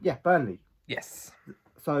 Burnley. Yes.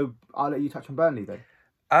 So I'll let you touch on Burnley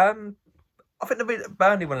then. I think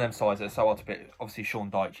Burnley, one of them sides that's so hard to beat. Obviously,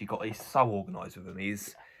 Sean Dyche, he's so organised with them.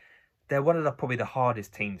 They're one of probably the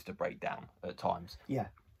hardest teams to break down at times. Yeah.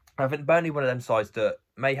 I think Burnley, one of them sides that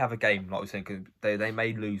may have a game, like we said, because they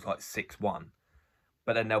may lose like 6-1,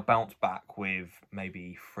 but then they'll bounce back with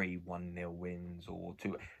maybe 3-1-0 wins or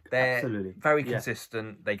 2. They're Absolutely. very Yeah.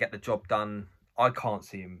 consistent. They get the job done. I can't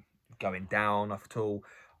see him going down at all.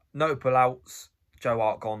 Notable outs, Joe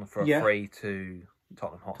Hart gone for a Yeah. free to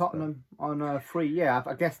Tottenham Hotspur. Tottenham on a free. Yeah,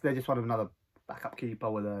 I guess they just want another backup keeper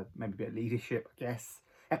with maybe a bit of leadership, I guess.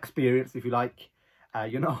 Experience, if you like.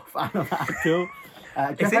 You're not a fan of that at all.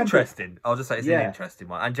 It's Jeff Hendrick, interesting. I'll just say it's Yeah. an interesting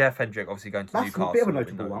one. And Jeff Hendrick obviously going to that's Newcastle. a bit of a we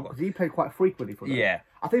notable know one what- because he played quite frequently for them. Yeah.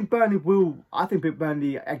 I think Burnley will. I think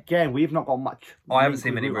Burnley again. We've not got much. I haven't link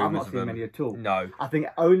seen with many I've rumours not of seen them. many at all. No. I think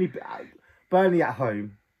only Burnley at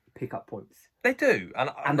home pick up points. They do. And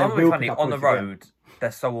And I'm they not will funny, pick up on the points again. road,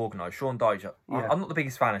 they're so organised. Sean Dyche, Yeah. I'm not the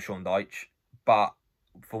biggest fan of Sean Dyche, but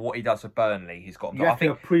for what he does for Burnley, he's got... You I have to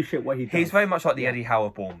think appreciate what he does. he's very much like the Yeah. Eddie Howe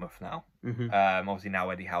of Bournemouth now. Mhm. Obviously now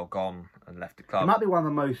Eddie Howe gone and left the He club. might be one of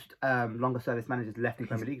the most longer service managers left in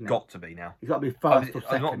Premier League now. Got to be now. He's got to be I'm first or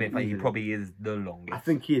second. not being funny, he easily. probably is the longest. I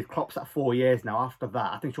think he is. Klopp's at 4 years now. After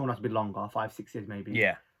that, I think Sean has to be longer, 5-6 years maybe.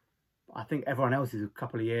 Yeah. I think everyone else is a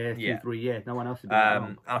couple of years, Yeah. 2-3 years. No one else has been that long.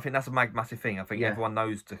 And I think that's a massive thing. I think Yeah. everyone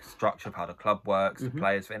knows the structure of how the club works, Mhm. the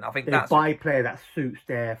players. And I think They that's buy player that suits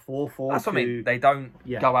their 4-4. what I mean. They don't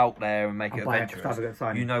Yeah. go out there and make it and buy adventurous. extravagant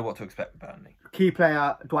signings. You know what to expect with Burnley. Key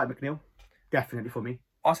player Dwight McNeil, definitely for me.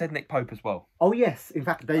 I said Nick Pope as well. Oh yes, in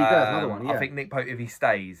fact there you go, that's another one. Yeah. I think Nick Pope, if he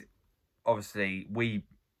stays, obviously we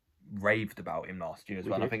raved about him last year as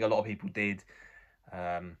We well. I did. think a lot of people did.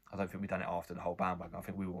 I don't think we've done it after the whole bandwagon. I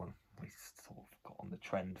think we sort of got on the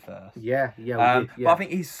trend first. yeah, we did, But yeah. I think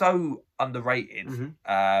he's so underrated.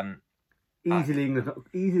 Mhm.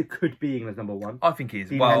 Easily could be England's number one. I think he is.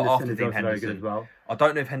 Dean Well, Henderson after is Dean also very good Henderson, as well. I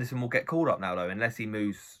don't know if Henderson will get called up now though, unless he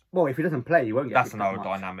moves. Well, if he doesn't play, he won't get. That's picked up another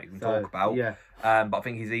much. dynamic we can So, talk about. Yeah, But I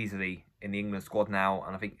think he's easily in the England squad now,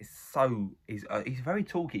 and I think he's a very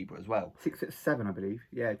tall keeper as well. 6'7", I believe.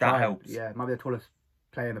 Yeah, That giant. helps. Yeah, might be the tallest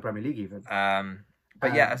player in the Premier League even.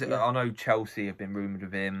 But yeah, Yeah. I know Chelsea have been rumoured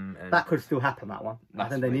of him. And That could still happen. That one. I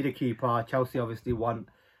think they Massively. need a keeper. Chelsea obviously want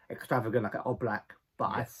extravagant like an Oblak, but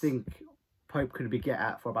Yes. I think Pope could be get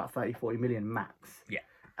at for about 30-40 million max. Yeah.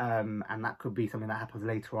 And that could be something that happens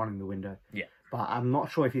later on in the window. Yeah. But I'm not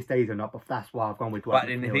sure if he stays or not. But that's why I've gone with Dwight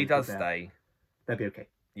But if McNeil he is does there. stay, they'll be okay.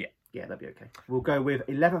 Yeah. Yeah, they'll be okay. We'll go with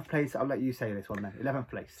 11th place. I'll let you say this one then. 11th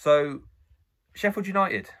place. so Sheffield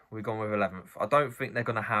United, we've gone with 11th. I don't think they're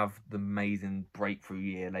going to have the amazing breakthrough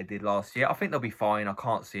year they did last year. I think they'll be fine. I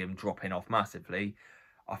can't see them dropping off massively.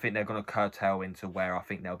 I think they're going to curtail into where I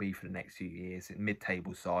think they'll be for the next few years,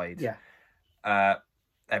 mid-table side. Yeah.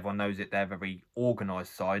 Everyone knows it. They're a very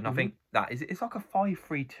organised side, and I Mhm. think that is it's like a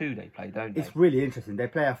 5-3-2 they play, don't they? It's really interesting. They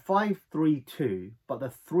play a 5-3-2, but the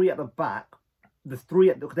three at the back, they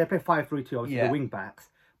play 5-3-2, obviously Yeah. the wing backs,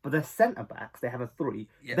 but the centre backs, they have a 3.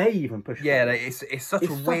 Yeah. They even push. Yeah, forward. it's such it's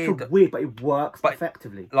a such weird. a weird, but it works But-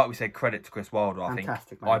 effectively. Like we said, credit to Chris Wilder. I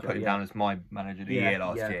Fantastic think I manager, put him yeah. down as my manager of the year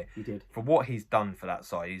last year. He did. For what he's done for that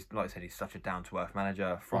side, he's like I said, he's such a down to earth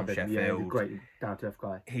manager from Yeah, he's a Sheffield. great down to earth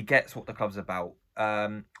guy. He gets what the club's about.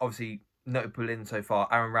 Obviously, notable in so far,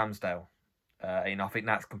 Aaron Ramsdale. I think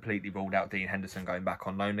that's completely ruled out Dean Henderson going back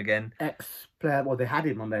on loan again. Ex-player, well, they had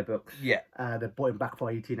him on their books. Yeah, They bought him back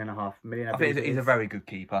for 18.5 million. I think believe he's it a is. very good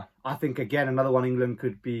keeper. I think again another one England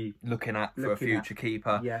could be. Looking at for a Looking at, future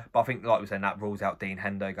keeper. Yeah. But I think, like we said, that rules out Dean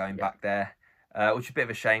Hendo going Yeah. back there. which is a bit of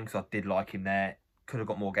a shame because I did like him there. Could have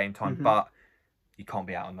got more game time, Mhm. but you can't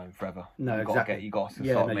be out on loan forever. No, you exactly. You got to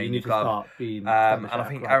Yeah, start no, making you need your to club. start being. And I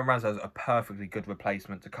think Aaron Ramsdale's a perfectly good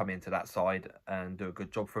replacement to come into that side and do a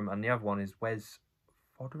good job for him. And the other one is Wes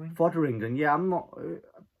Fodering. Fotheringham, yeah, I'm not. I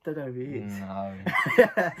don't know who he is. No.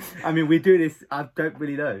 I mean, we do this. I don't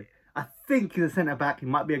really know. I think he's a centre back. He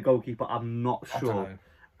might be a goalkeeper. I'm not I don't sure.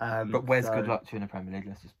 know. But Wes, so good luck to you in the Premier League.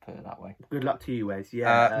 Let's just put it that way. Good luck to you, Wes.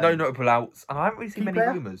 Yeah. No notable outs, and I haven't really seen key many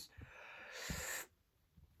player? rumours.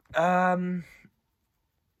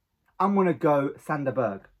 I'm gonna go Sander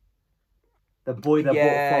Berg, the boy that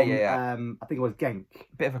Yeah, bought from. yeah. I think it was Genk.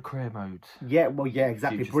 Bit of a career mode. Yeah. Well, yeah,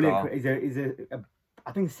 exactly. Future Brilliant. star. He's a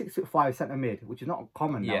I think 6'5" centre mid, which is not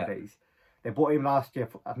common Yeah. nowadays. They bought him last year.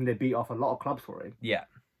 I think they beat off a lot of clubs for him. Yeah.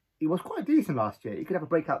 He was quite decent last year. He could have a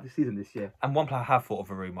breakout this season this year. And one player I have thought of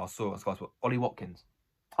a rumour I saw on Sky Sports, Ollie Watkins.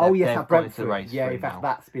 Oh yes, They've at gone into the Brentford. race Yeah, for in him fact, now.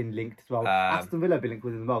 that's been linked as well. Aston Villa have been linked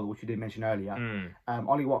with him as well, which you did mention earlier.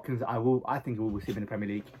 Ollie Watkins, I think he will receive in the Premier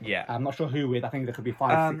League. Yeah. I'm not sure who with. I think there could be 5,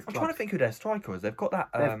 6 I'm clubs. trying to think who their striker is. They've got that.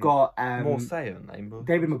 They've got Morsayo name. But...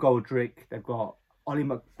 David McGoldrick. They've got Ollie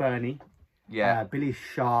McBurney. Yeah. Billy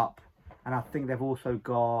Sharp, and I think they've also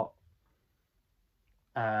got.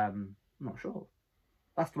 I'm not sure.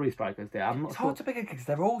 That's 3 strikers there. I'm not It's sure. hard to pick because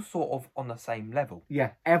they're all sort of on the same level.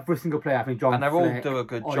 Yeah, every single player. I think John And they Fleck, all do a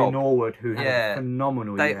good Ollie job. Norwood, who had Yeah. a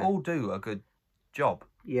phenomenal They year. all do a good job.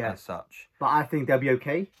 Yeah. As such. But I think they'll be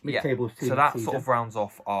okay. Yeah. Mid-table So that sort of rounds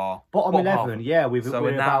off our bottom 11. half. Yeah, So we're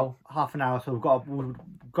we're about half an hour, so we'll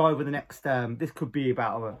go over the next. This could be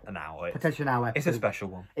about an hour. potentially an hour. It's a episode. special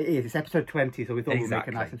one. It is. It's episode 20, so we thought we'd make it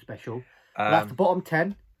Exactly. nice and special. That's the bottom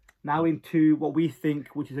 10. Now into what we think,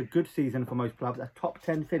 which is a good season for most clubs, a top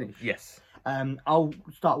 10 finish. Yes. I'll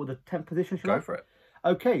start with the 10th position. Shall I? Go for it.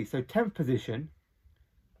 Okay, so 10th position,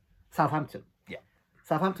 Southampton. Yeah.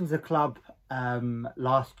 Southampton's a club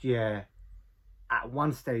last year at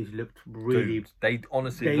one stage looked really... Dude, they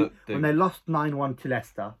honestly look when they lost 9-1 to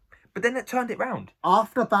Leicester. But then it turned it round.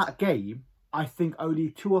 After that game, I think only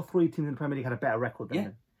 2 or 3 teams in the Premier League had a better record than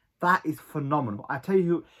them. That is phenomenal. I tell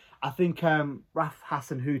you, I think Raf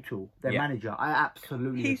Hasenhüttl, their manager, I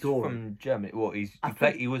absolutely adore him. He's from Germany. Well,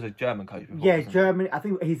 he was a German coach before. Yeah, wasn't he? Germany. I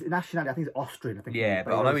think his nationality, I think, is Austrian. I think. Yeah,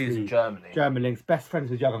 but I know he was in Germany. German links, best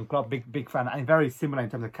friends with Jurgen Klopp, big fan, and very similar in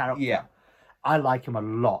terms of character. Yeah. I like him a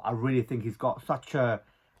lot. I really think he's got such a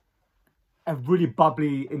really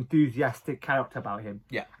bubbly, enthusiastic character about him.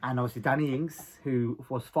 Yeah. And obviously Danny Ings, who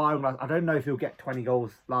was firing. I don't know if he'll get 20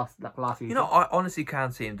 goals last season. You know, I honestly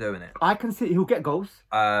can see him doing it. I can see he'll get goals.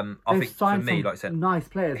 I They've think for signed me, some like I said, nice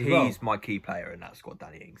players as well. he's my key player in that squad,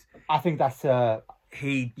 Danny Ings. I think that's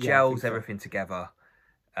He Yeah, I gels think so. everything together.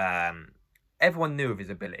 Everyone knew of his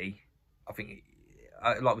ability. I think,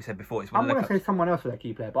 like we said before, it's one I'm of going the to say someone else for that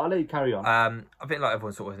key player, but I'll let you carry on. I think like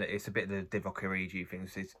everyone sort of, it's a bit of the Divock Origi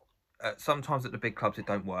things. It's, sometimes at the big clubs it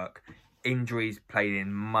don't work. Injuries played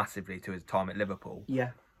in massively to his time at Liverpool. Yeah.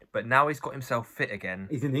 But now he's got himself fit again.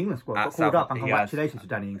 He's in the England squad. At Got called up, and Southampton, he has. congratulations to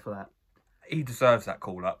Danny Ings for that. He deserves that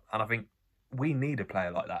call up, and I think we need a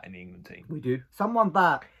player like that in the England team. We do. Someone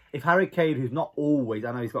that, if Harry Kane, who's not always,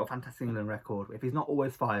 I know he's got a fantastic England record, if he's not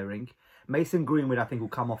always firing, Mason Greenwood, I think, will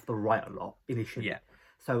come off the right a lot initially. Yeah.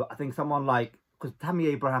 So I think someone like, because Tammy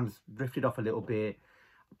Abraham's drifted off a little bit.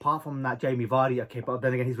 Apart from that, Jamie Vardy, okay, but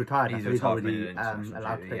then again, he's retired. He's so he's retired not really from international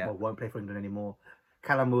allowed to duty, play, yeah. well, won't play for England anymore.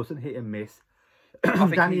 Callum Wilson, hit and miss.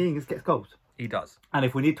 think Danny he- Ings gets goals. He does. And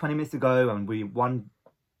if we need 20 minutes to go and we won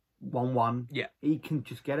 1-1, Yeah. he can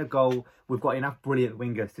just get a goal. We've got enough brilliant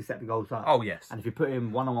wingers to set the goals up. Oh, yes. And if you put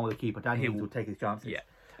him one-on-one with the keeper, Danny Ings will- will take his chances. Yeah.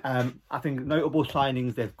 I think notable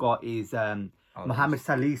signings they've got is Mohamed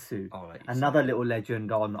Salisu, like you another little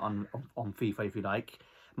legend on FIFA, if you like.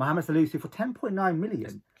 Mohamed Salisu for 10.9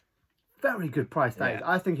 million. Very good price that is.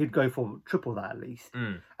 I think he'd go for triple that at least.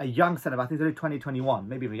 A young centre, I think he's only 2021,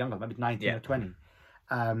 maybe even younger, maybe 19 or 20.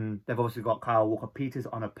 They've obviously got Kyle Walker-Peters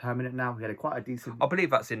on a permanent now. He had quite a decent... I believe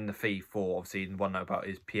that's in the fee for, obviously, one note about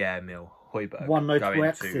is Pierre-Emile Højbjerg. One note going to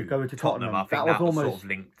exit, going to Tottenham. I think That that was was sort almost- of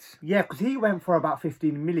linked. Yeah, because he went for about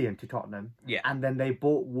 15 million to Tottenham. Yeah. And then they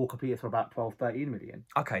bought Walker-Peters for about 12, 13 million.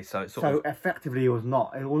 Okay, so it's sort So of... effectively it was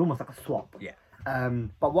almost like a swap. Yeah.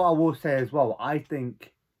 But what I will say as well, I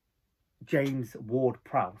think James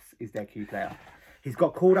Ward-Prowse is their key player. He's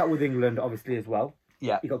got called up with England, obviously, as well.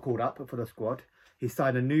 Yeah. He got called up for the squad. He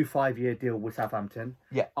signed a new 5-year deal with Southampton.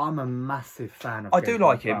 Yeah. I'm a massive fan of I James do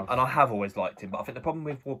like him, Ward-Prowse. and I have always liked him, but I think the problem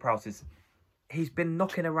with Ward-Prowse is he's been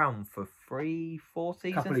knocking around for 3-4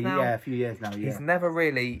 seasons now. a few years now, yeah. He's never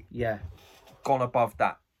really Yeah. gone above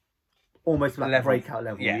that Almost like level. breakout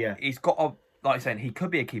level, yeah. He's got a, like I'm saying, he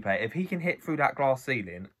could be a key player. If he can hit through that glass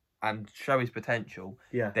ceiling, and show his potential,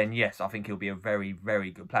 Yeah. then yes, I think he'll be a very,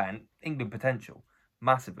 very good player. And England potential,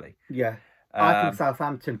 massively. Yeah. I think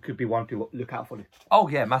Southampton could be one to look out for this. Oh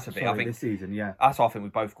yeah, massively. I think this season, yeah. That's why I think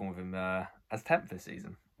we've both gone with him as 10th this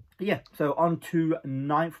season. Yeah. So on to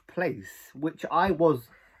 9th place, which I was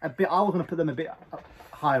going to put them a bit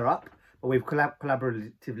higher up, but we've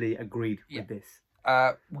collaboratively agreed with this.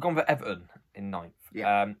 We've gone for Everton in 9th.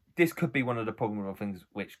 Yeah. This could be one of the probable things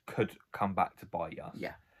which could come back to bite us.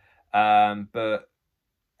 Yeah. But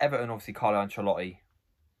Everton, obviously, Carlo Ancelotti,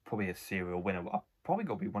 probably a serial winner. Probably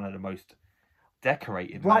got to be one of the most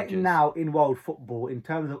decorated managers. Now in world football, in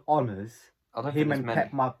terms of honours, I don't him think and many.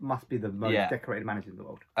 Pep must be the most decorated managers in the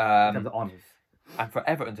world in terms of honours. And for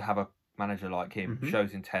Everton to have a manager like him Mm-hmm.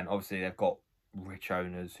 shows intent. Obviously, they've got rich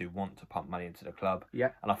owners who want to pump money into the club. Yeah.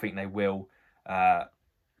 And I think they will.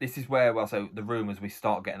 This is where, so the rumours, we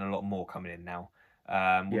start getting a lot more coming in now.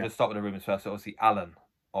 We'll just start with the rumours first. So obviously, Alan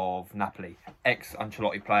of Napoli,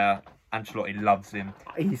 ex-Ancelotti player. Ancelotti loves him.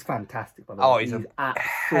 He's fantastic, by the way. Oh, he's a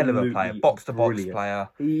hell of a player. Box-to-box player.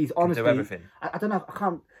 He's honestly... Can do everything. I don't know, I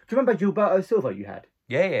can't... Do you remember Gilberto Silva you had?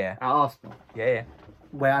 Yeah. At Arsenal? Yeah.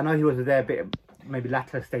 Where I know he was there a bit, maybe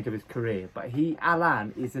latter stage of his career, but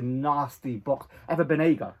Alan is a nasty box... Ever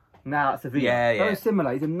Benega, now at Sevilla. Yeah. Very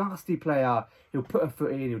similar. He's a nasty player. He'll put a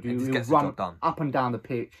foot in, he'll run up and down the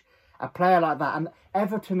pitch. A player like that. And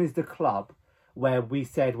Everton is the club where we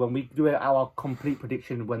said, when we do our complete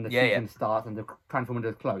prediction when the season starts and the transfer window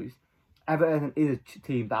is closed, Everton is a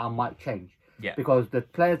team that I might change. Yeah. Because the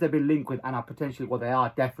players they've been linked with and are potentially, they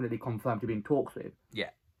are definitely confirmed to be in talks with.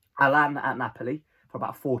 Yeah. Alan at Napoli for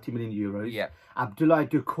about 40 million euros. Yeah. Abdoulaye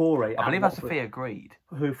Doucouré. I believe that's a fee agreed.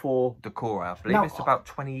 Who for? Doucouré. I believe it's about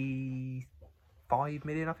 25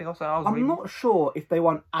 million, I think. I'm not sure if they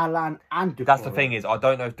want Alan and Doucouré. That's the thing is, I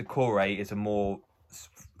don't know if Doucouré is a more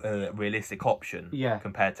realistic option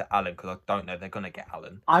compared to Alan, because I don't know if they're going to get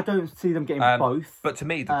Alan. I don't see them getting both. But to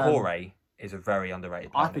me, Doucouré is a very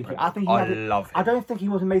underrated player. I love him. I don't think he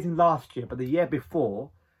was amazing last year, but the year before,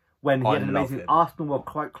 when he had an amazing... Arsenal were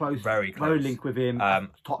quite close. Very linked with him.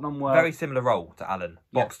 Tottenham were... Very similar role to Alan.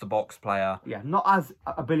 Box-to-box player. Yeah, not as...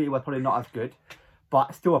 Ability was probably not as good,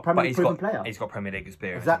 but still a Premier League proven player. He's got Premier League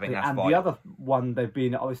experience. Exactly, I think that's the other one they've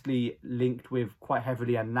been obviously linked with quite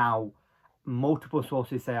heavily, and now multiple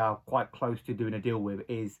sources say are quite close to doing a deal with,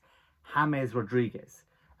 is James Rodriguez.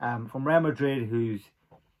 From Real Madrid,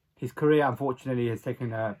 his career unfortunately has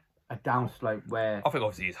taken a downslope where... I think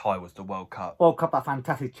obviously his high was the World Cup. World Cup, that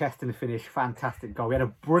fantastic chest and finish, fantastic goal. He had a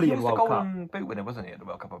brilliant World Cup. He was the Golden Boot winner, wasn't he, at the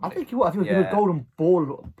World Cup? I think he was. I think he was a Golden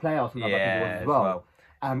Ball player or something like that. He was as well.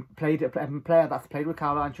 A player that's played with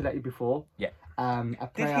Carlo Ancelotti before. Yeah. A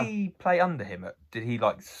player... Did he play under him? Did he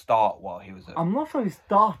start while he was at... I'm not sure he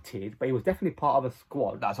started, but he was definitely part of a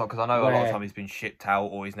squad. That's all, because I know a lot of time he's been shipped out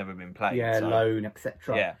or he's never been played. Yeah, loan,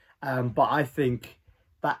 etc. Yeah. But I think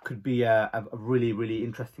that could be a really, really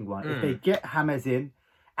interesting one. If they get James in,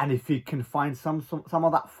 and if he can find some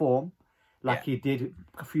of that form, like he did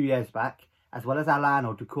a few years back, as well as Alan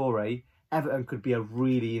or Doucouré, Everton could be a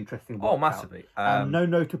really interesting one. Oh, massively. No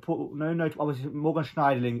notable. Obviously, Morgan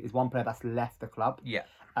Schneiderlin is one player that's left the club. Yeah.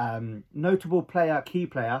 Notable player, key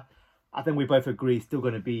player, I think we both agree, still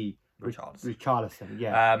going to be Richarlison.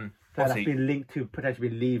 Yeah. Player that's been linked to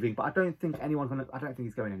potentially leaving, but I don't think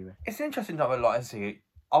he's going anywhere. It's interesting that, I see,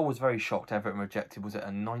 I was very shocked Everton rejected, was it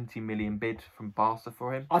a 90 million bid from Barca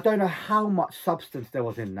for him? I don't know how much substance there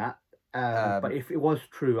was in that. But if it was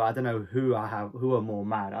true, I don't know who are more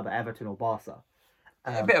mad, either Everton or Barca.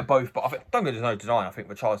 A bit of both, but I think, don't get no denying, I think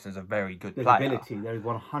Richarlison is a very good player. Ability, there is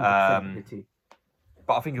 100% ability.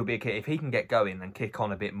 But I think he'll be a kid if he can get going and kick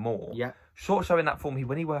on a bit more. Yeah. Short showing that form,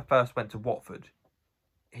 when he first went to Watford,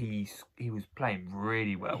 he was playing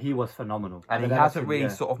really well. He was phenomenal. And he hasn't really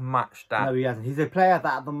sort of matched that. No, he hasn't. He's a player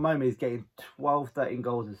that at the moment is getting 12, 13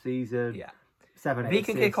 goals a season. Yeah. 7, 8 If he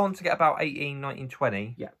can kick on to get about 18, 19,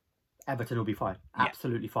 20. Yeah. Everton will be fine.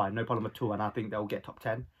 Absolutely fine. No problem at all. And I think they'll get top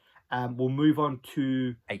 10. We'll move on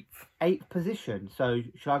to 8th position. So,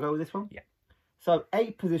 shall I go with this one? Yeah. So,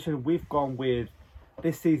 8th position, we've gone with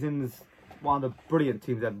this season's one of the brilliant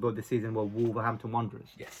teams that built this season were Wolverhampton Wanderers.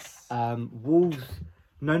 Yes. Wolves,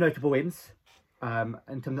 no notable wins.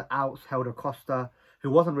 In terms of outs, Helder Costa, who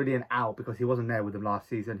wasn't really an out because he wasn't there with them last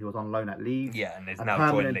season. He was on loan at Leeds. Yeah, and there's a now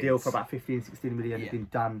permanent deal for about 15, 16 million has been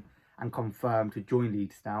done and confirmed to join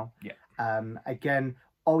Leeds now. Yeah. Again,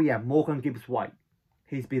 Morgan Gibbs-White.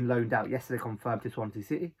 He's been loaned out yesterday, confirmed to Swansea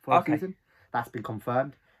City for a season. That's been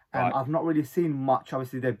confirmed. Right. I've not really seen much.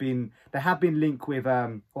 Obviously, they have been linked with.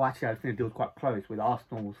 Actually, I think the deal's quite close with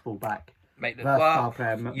Arsenal's fullback. Maitland, versatile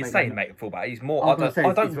player. You're saying Maitland fullback. He's more. I I was gonna don't. say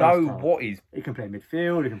I don't he's know versatile. what he's. He can play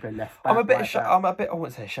midfield. He can play left back. I'm a bit. right back. I'm a bit. I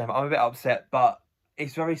wouldn't say ashamed. I'm a bit upset, but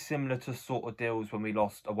it's very similar to sort of deals when we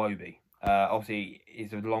lost Iwobi. Obviously,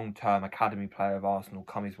 he's a long-term academy player of Arsenal,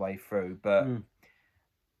 come his way through. But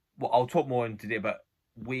well, I'll talk more into it. But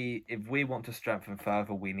if we want to strengthen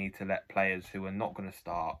further, we need to let players who are not going to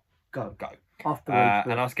start go. Off the wage and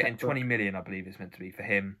book, us getting checkbook. 20 million, I believe it's meant to be for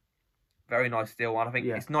him. Very nice deal, and I think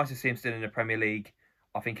it's nice to see him still in the Premier League.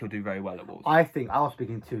 I think he'll do very well at Wolves. I think I was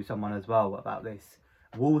speaking to someone as well about this.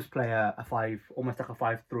 Wolves play a 5, almost like a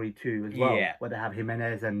 5-3-2 as well, where they have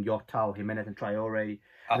Jimenez and Jota, or Jimenez and Traore,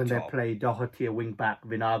 and then they play Doherty a wing back,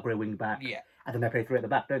 Vinagre wing back, and then they play 3 at the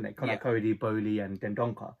back, don't they? Connor Cody, Bowley, and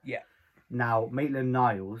Dendoncker. Yeah. Now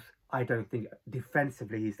Maitland-Niles, I don't think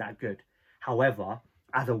defensively he's that good. However,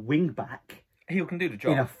 as a wing back, he can do the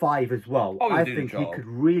job in a 5 as well. I think he could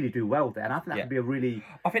really do well there, and I think that could be a really.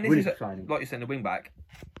 I think this really is exciting. Like you said, the wing back.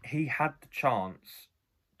 He had the chance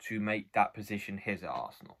to make that position his at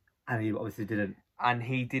Arsenal, and he obviously didn't. And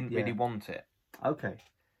he didn't really want it. Okay.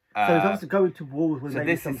 So he's obviously going to Wolves with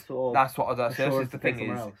maybe some sort of. That's what I was. This is the thing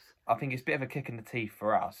else. I think it's a bit of a kick in the teeth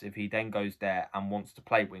for us if he then goes there and wants to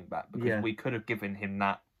play wing back, because we could have given him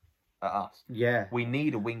that at us. Yeah. We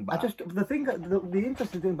need a wing back. The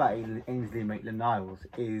interesting thing about Ainsley Maitland-Niles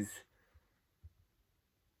is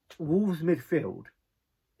Wolves midfield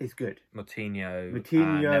is good. Moutinho,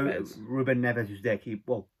 Neves. Ruben Neves, who's their keeper.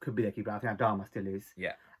 Well, could be their keeper. I think Adama still is.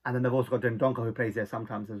 Yeah. And then they've also got Dendoncker, who plays there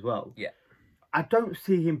sometimes as well. Yeah. I don't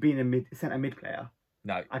see him being a centre mid player.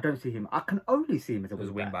 No. I don't see him. I can only see him as a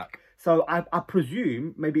wing back. back. So I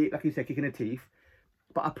presume, maybe, like you said, kicking the teeth,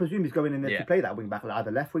 but I presume he's going in there to play that wing back, like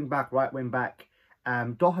either left wing back, right wing back.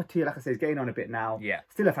 Doherty, like I said, is getting on a bit now. Yeah.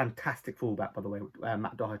 Still a fantastic fullback, by the way,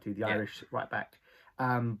 Matt Doherty, the Irish right back.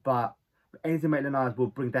 But Ainsley Maitland-Niles will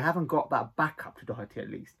bring. They haven't got that backup to Doherty at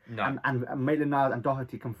least. No. And Maitland-Niles and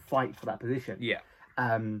Doherty can fight for that position. Yeah.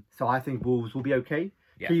 So I think Wolves will be okay.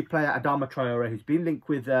 Yeah. Key player Adama Traore, who's been linked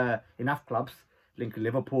with enough clubs, linked with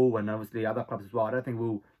Liverpool and obviously other clubs as well. I don't think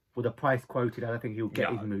with the price quoted, I don't think he'll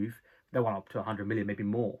get his move. They want up to 100 million, maybe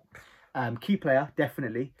more. Key player,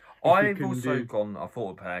 definitely. I've also gone a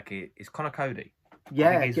forward player. It's Connor Cody. Yeah,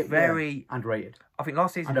 I think he's very underrated. I think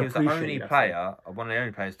last season he was the only player, one of the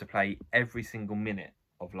only players to play every single minute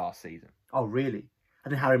of last season. Oh, really? I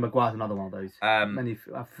think Harry Maguire's another one of those. I think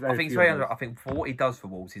it's very under. I think for what he does for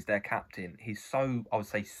Wolves, he's their captain. He's so, I would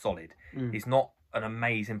say, solid. He's not an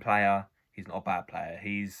amazing player. He's not a bad player.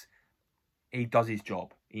 He does his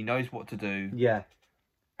job. He knows what to do. Yeah.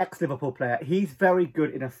 Ex-Liverpool player. He's very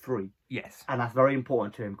good in a 3. Yes. And that's very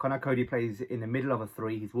important to him. Connor Cody plays in the middle of a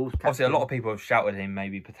 3. He's Wolves captain. Obviously, a lot of people have shouted him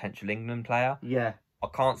maybe potential England player. Yeah. I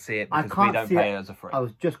can't see it because we don't play as a 3. I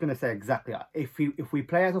was just going to say exactly that. If we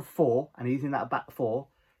play as a 4 and he's in that back 4,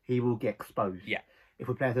 he will get exposed. Yeah. If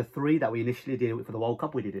we play as a 3 that we initially did for the World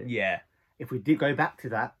Cup, we did it. Yeah. If we did go back to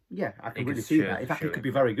that, I can really see that. In fact, he could be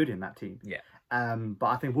very good in that team. Yeah. But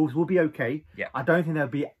I think Wolves will be okay. Yeah. I don't think they'll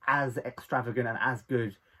be as extravagant and as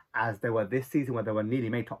good as they were this season, where they were nearly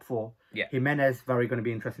made top 4. Yeah. Jimenez, very going to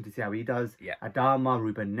be interesting to see how he does. Yeah. Adama,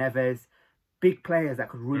 Ruben Neves, big players that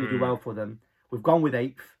could really do well for them. We've gone with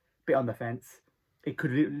 8th, bit on the fence. It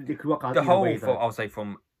could work out. The whole, I'll say,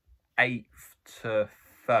 from 8th to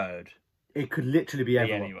 3rd. It could literally be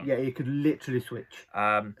everyone. Anyone. Yeah, it could literally switch.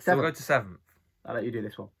 So we'll go to 7th. I'll let you do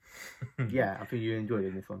this one. Yeah, I think you enjoyed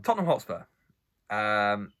doing this one. Tottenham Hotspur.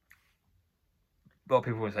 A lot of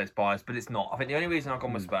people will say it's biased, but it's not. I think the only reason I've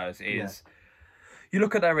gone with Spurs is you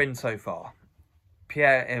look at their in so far.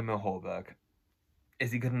 Pierre-Emile Højbjerg,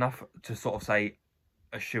 is he good enough to sort of say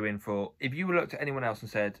a shoe-in for... If you looked at anyone else and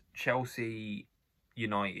said Chelsea,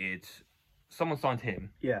 United, someone signed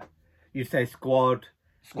him. Yeah. You'd say squad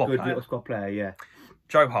good player. little squad player, yeah.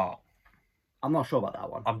 Joe Hart. I'm not sure about that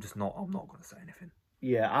one. I'm not going to say anything.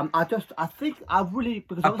 Yeah, I think I really...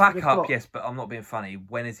 because a backup, yes, but I'm not being funny.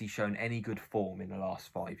 When has he shown any good form in the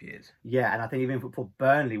last 5 years? Yeah, and I think even for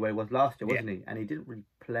Burnley, where he was last year, wasn't he? And he didn't really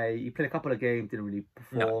play. He played a couple of games, didn't really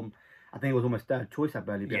perform. No. I think he was almost third choice at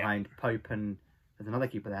Burnley behind Pope, and there's another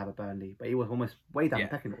keeper they have at Burnley, but he was almost way down the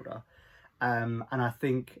pecking order. And I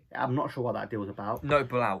think, I'm not sure what that deal was about.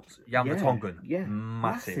 Notable out, Jan Vertonghen. Yeah,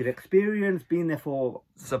 massive experience, been there for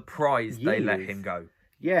surprised years. They let him go.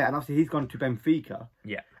 Yeah, and obviously he's gone to Benfica.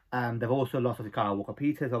 Yeah. They've also lost Kyle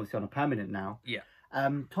Walker-Peters, obviously on a permanent now. Yeah.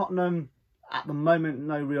 Tottenham, at the moment,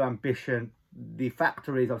 no real ambition. The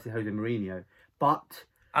factor is obviously Jose Mourinho, but...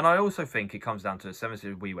 And I also think it comes down to the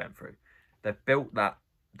semester we went through. They've built that,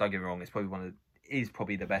 don't get me wrong, it's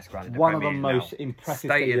probably the best ground in the Premier League. One of the most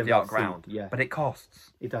impressive state-of-the-art ground. Yeah. But it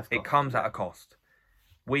costs. It does cost. It comes at a cost.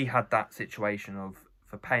 we had that situation of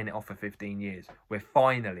for paying it off for 15 years. We're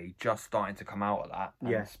finally just starting to come out of that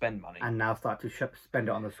and spend money. And now start to spend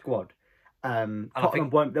it on the squad. Tottenham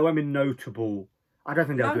think- there won't be notable. I don't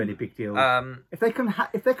think they'll do any big deals. If they can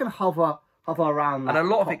hover around. And that a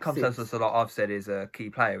lot of top it comes six, as a lot I've said is a key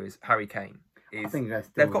player is Harry Kane. I think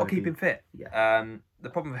They've got to keep him fit. Yeah. The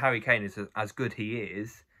problem with Harry Kane is as good he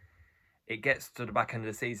is, it gets to the back end of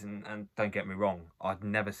the season, and don't get me wrong, I've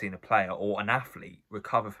never seen a player or an athlete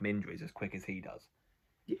recover from injuries as quick as he does.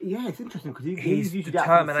 Yeah, it's interesting because His he's usually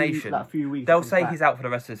determination. out for a few weeks. They'll say he's out for the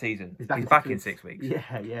rest of the season. He's back in 6 weeks.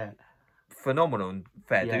 Yeah. Phenomenal and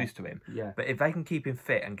fair Yeah. dues to him. Yeah. But if they can keep him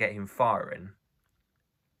fit and get him firing,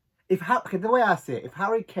 The way I see it, if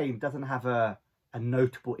Harry Kane doesn't have a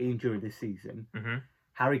notable injury this season,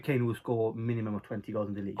 Harry Kane will score minimum of 20 goals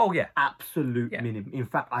in the league. oh yeah, Absolute minimum. In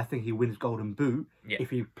fact, I think he wins Golden Boot if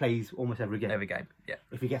he plays almost every game. every game. Yeah.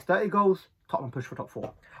 If he gets 30 goals, Tottenham push for top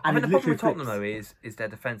 4. I mean, the it problem with literally Tottenham flips. though is their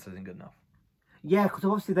defence isn't good enough. Yeah, because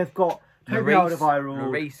obviously they've got Toby Lloris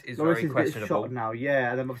Alderweireld. is Lloris very is a bit questionable. shot now, yeah,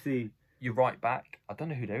 and then obviously Your right back, I don't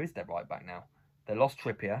know who there is their right back now. They lost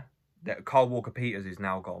Trippier. Carl Walker-Peters is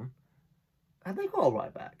now gone. have they got a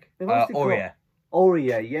right back? They've obviously got Aurier,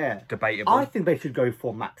 Aurier, yeah. debatable. I think they should go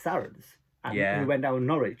for Max Aarons. Yeah. Who went down with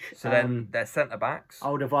Norwich. So then their centre backs.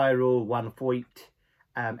 Alderweireld, Van Voigt,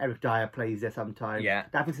 Eric Dyer plays there sometimes. Yeah.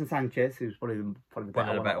 Davinson Sanchez, who's probably the One of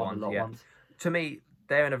better the better one of the lot ones, yeah. ones. To me,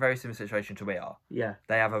 they're in a very similar situation to we are. Yeah.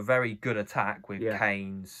 They have a very good attack with Yeah.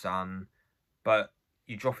 Kane, Son, but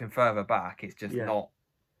you drop him further back, it's just Yeah. not.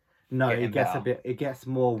 No, Getting it gets better. it gets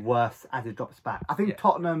more worse as it drops back. I think Yeah.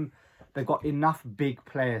 Tottenham, they've got enough big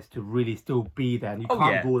players to really still be there, and you Oh,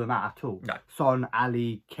 can't yeah. rule them out at all. No. Son,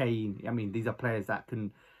 Ali, Kane. I mean, these are players that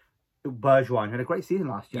can. Bergwijn had a great season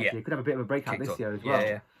last year. Yeah. Actually. He could have a bit of a breakout Kicked this up. year as well.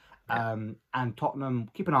 Yeah. And Tottenham,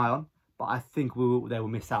 keep an eye on, but I think they will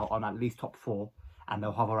miss out on at least top 4, and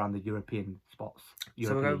they'll hover around the European spots.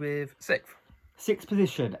 So we'll go with 6th. Sixth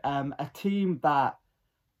position, a team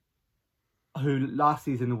who last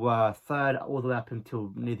season were third all the way up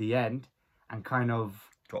until near the end, and kind of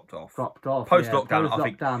Dropped off. dropped off. Post-lockdown, I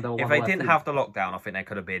think Post-lockdown, they were one If of they the didn't worst have the lockdown, I think they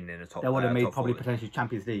could have been in the top. teams. They would have made top probably 40. potentially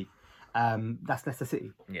Champions League. That's Leicester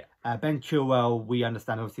City. Yeah. Ben Chilwell, we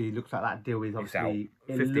understand. Obviously, it looks like that deal is It's out. obviously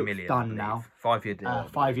it 50 looks million. I done believe. now. 5-year deal.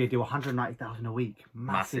 5-year deal, 190,000 a week,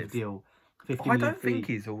 massive Massive. deal. 50 I million don't think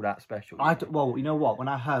fee. he's all that special. Well, you know what? When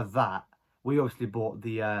I heard that, we obviously bought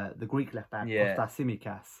the Greek left back, Yeah. Kostas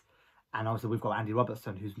Tsimikas, and obviously we've got Andy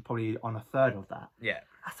Robertson, who's probably on a third of that. Yeah.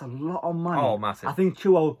 That's a lot of money. Oh, massive. I think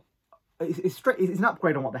Chilwell, it's an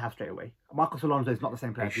upgrade on what they have straight away. Marcos Alonso is not the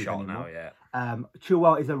same player He's as he is shot anymore. now, yeah.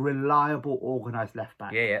 Chilwell is a reliable, organised left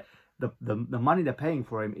back. Yeah. The money they're paying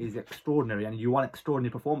for him is extraordinary, and you want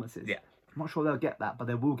extraordinary performances. Yeah. I'm not sure they'll get that, but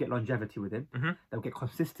they will get longevity with him. Mhm. They'll get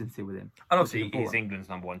consistency with him. And which obviously, is he's important. England's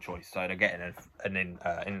number 1 choice, so they're getting an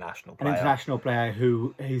international An player. international player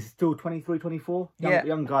who he's still 23, 24. Yeah.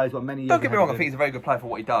 Young guy's got many years. Don't get me ahead wrong, of I think him. he's a very good player for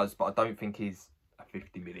what he does, but I don't think he's a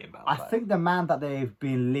 £50 million player. I think the man that they've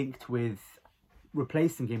been linked with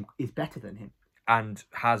replacing him is better than him. And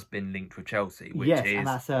has been linked with Chelsea, which Yes, is and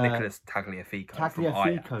that's, Nicolas Tagliafico from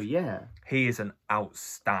Ajax. Tagliafico, yeah. He is an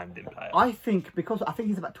outstanding player. I think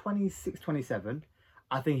he's about 26, 27.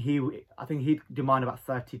 I think he'd demand about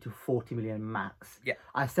 30 to 40 million max. Yeah.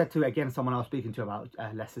 I said to someone I was speaking to about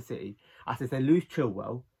Leicester City. I said if they lose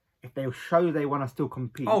Chilwell, if they show they want to still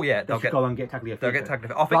compete, Oh, yeah, they they'll should go and get Tagliafico. They'll get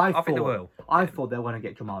Tagliafico. I think they will. I thought they were going to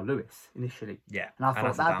get Jamal Lewis initially. Yeah. And I thought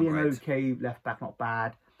that's a that'd be an downgrade. okay left back, not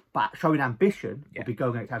bad. But showing ambition Yeah. would be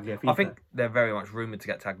going at Tagliafico. I think they're very much rumoured to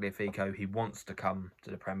get Tagliafico. He wants to come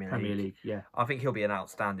to the Premier League. yeah. I think he'll be an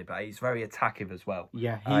outstanding player. He's very attackive as well.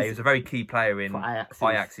 Yeah, He was a very key player in for Ajax's-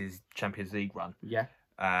 Ajax's Champions League run. Yeah.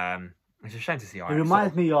 It's a shame to see Ajax. He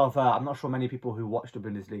reminds me of, I'm not sure many people who watch the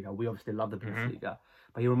Bundesliga, we obviously love the Bundesliga,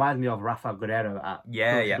 but he reminds me of Rafa Guerrero at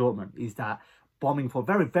Borussia Dortmont. He's that bombing for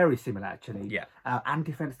very, very similar actually. Yeah. And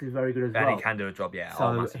defensively very good as and well. he can do a job, yeah.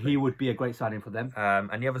 So massively. he would be a great signing for them.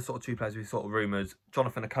 And the other sort of 2 players we sort of rumours,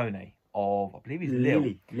 Jonathan Okone of, I believe he's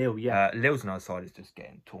Lille. Lille, yeah. Lille's another side is just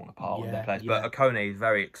getting torn apart with their Yeah, players. yeah. But Okone is a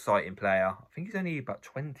very exciting player. I think he's only about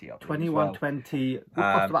 20, I believe, 21, as well. 20, would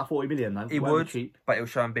cost about 40 million though. He Won't be would, cheap. but it'll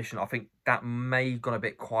show ambition. I think that may have gone a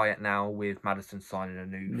bit quiet now with Maddison signing a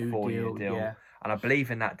new 4-year deal. Yeah. And I believe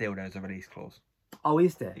in that deal there's a release clause. Oh,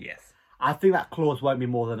 is there? Yes. I think that clause won't be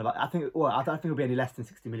more than about, I don't think it'll be any less than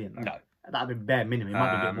 60 million though. No. That'd be bare minimum. It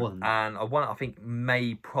might be a bit more than that. And one I think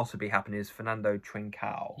may possibly happen is Fernando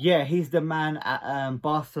Trincao. Yeah, he's the man at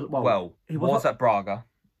Barcelona. Well, he was at Braga.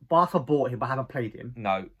 Barca bought him but haven't played him.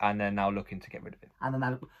 No, and they're now looking to get rid of him. And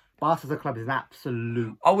then Barca as a club is an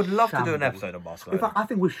absolute. I would love to do an shambles. episode on In Barcelona fact, I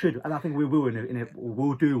think we should, and I think we will.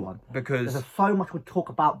 We'll do one. because There's so much we talk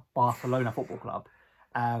about Barcelona Football Club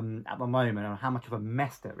at the moment and how much of a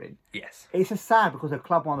mess they're in. yes, It's just sad because they're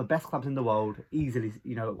one of the best clubs in the world, easily,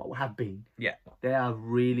 have been. yeah, They are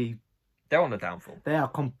really, they're on the downfall. they are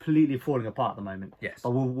completely falling apart at the moment. Yes,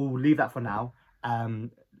 But we'll leave that for now.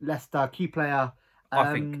 Leicester, key player.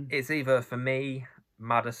 I think it's either for me,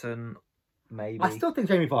 Madison, maybe I still think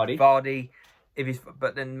Jamie Vardy. Vardy.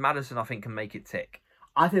 But then Madison, I think, can make it tick.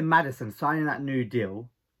 I think Madison signing that new deal.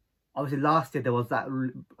 Obviously, last year there was that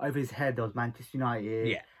over his head. There was Manchester United,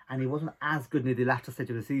 Yeah. and he wasn't as good near the latter stage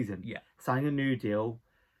of the season. Yeah. Signing a new deal.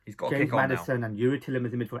 He's got to James kick on now. Madison and Yuri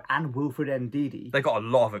Tillemans in midfield, and Wilfred Ndidi. They got a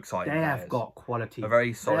lot of exciting They players. have got quality. A very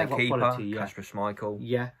They solid have got keeper, quality, yeah. Kasper Schmeichel.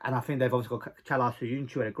 Yeah, and I think they've obviously got Chalas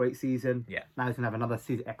Soyuncu had a great season. Yeah. Now he's going to have another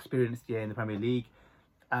season experienced year in the Premier League.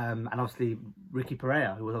 And obviously Ricky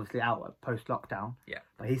Pereira, who was obviously out post-lockdown. Yeah.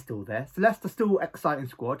 But he's still there. So Leicester still exciting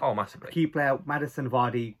squad. Oh, massively. Key player, Madison,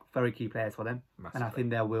 Vardy, very key players for them. And I Massively.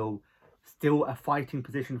 think they will still a fighting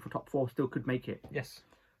position for top four, still could make it. Yes.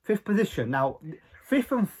 Fifth position. Now,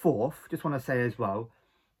 fifth and fourth, just want to say as well,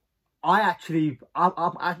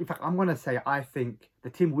 in fact, I'm going to say I think the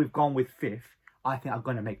team we've gone with fifth, I think are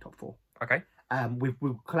going to make top four. Okay. We've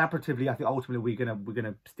collaboratively, I think ultimately we're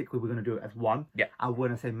gonna stick with, we're gonna do it as one. Yeah. I'm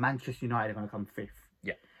gonna say Manchester United are gonna come fifth.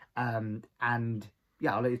 Yeah. And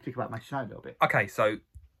yeah, I'll let you speak about Manchester United a little bit. Okay, so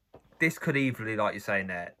this could easily, like you're saying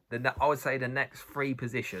there, I would say the next three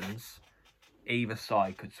positions, either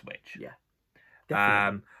side could switch. Yeah.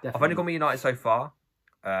 I've Definitely. only gone with United so far.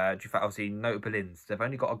 Obviously, notable ins. They've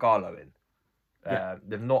only got a Garlo in. Yeah.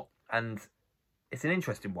 They've not, and it's an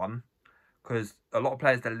interesting one because a lot of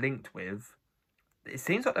players they're linked with. It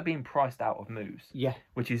seems like they're being priced out of moves, Yeah.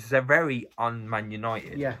 which is very un-Man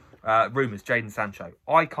United. Yeah. Rumours, Jadon Sancho.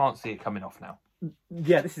 I can't see it coming off now.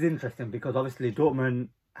 Yeah, this is interesting because obviously Dortmund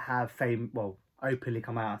have openly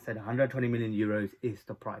come out and said 120 million euros is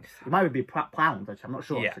the price. It might be pounds, actually. I'm not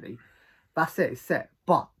sure, Yeah. actually. That's it. It's set.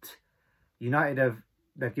 But United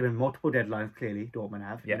they've given multiple deadlines, clearly, Dortmund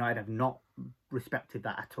have. Yeah. United have not respected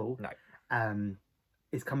that at all. No.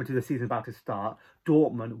 It's coming to the season about to start.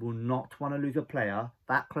 Dortmund will not want to lose a player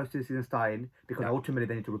that close to the season starting because ultimately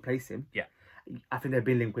they need to replace him. Yeah. I think they've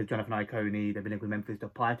been linked with Jonathan Iconi, they've been linked with Memphis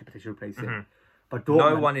Depay to potentially replace him. Mhm. But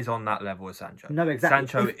Dortmund, No one is on that level as Sancho. No, exactly.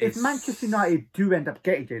 Sancho if Manchester United do end up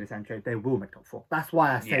getting Jadon Sancho, they will make top four. That's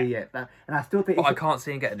why I say it. And I still think But I can't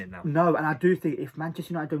see him getting him now. no, and I do think if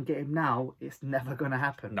Manchester United don't get him now, it's never going to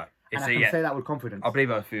happen. No. And I can say that with confidence. I believe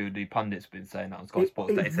a few of the pundits have been saying that on Sky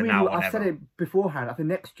Sports that it's a really, now or I've never. said it beforehand. I think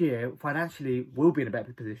next year, financially, we'll be in a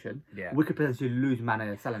better position. Yeah. We could potentially lose Mane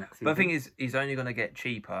and Salah next season. But the thing is, he's only going to get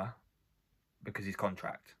cheaper because his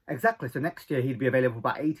contract. Exactly. So next year, he'd be available for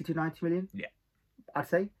about 80 to 90 million. Yeah. I'd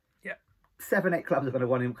say. Yeah. 7-8 clubs are going to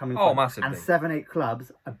want him coming. Oh, massively. And 7-8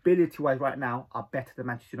 clubs, ability-wise, right now, are better than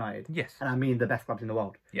Manchester United. Yes. And I mean the best clubs in the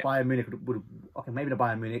world. Yeah. Bayern Munich would okay, maybe the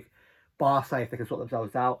Bayern Munich, Barca if they can sort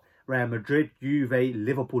themselves out, Real Madrid, Juve,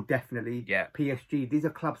 Liverpool definitely, Yeah. PSG. These are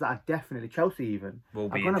clubs that are definitely, Chelsea even, Will are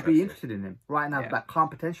be going to be interested. interested in him right now. Yeah. That can't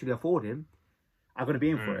potentially afford him. Are going to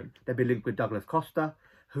be in for him. They'll be linked with Douglas Costa,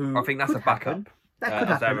 who I think that's could a backup. happen. That could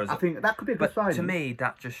as happen. there is I think that could be a good But signing. to me,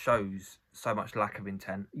 that just shows so much lack of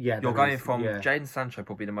intent. Yeah, You're there going is, from yeah. Jadon Sancho,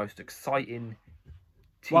 probably the most exciting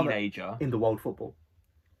Well, teenager, in the world football.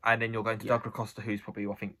 and then you're going to Douglas Costa, who's probably,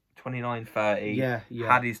 I think, 29, 30, Yeah.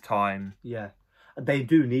 had his time. Yeah. They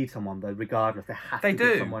do need someone though, regardless. They have They to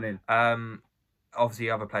get do. someone in. Obviously,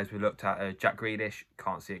 other players we looked at, Jack Grealish,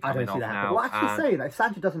 can't see it I coming don't see off that now. happen. Well, actually, and- saying that if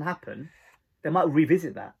Sancho doesn't happen, they might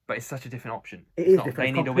revisit that. but it's such a different option. It It's is not- different.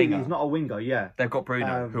 They need a Completely. winger. He's not a winger. Yeah. They've got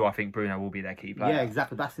Bruno, Um, who I think Bruno will be their key player. Yeah,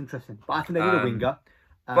 exactly. That's interesting. But I think they need a winger.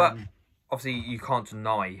 But obviously, you can't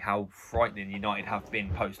deny how frightening United have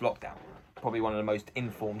been post-lockdown. Probably one of the most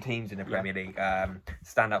informed teams in the Premier League.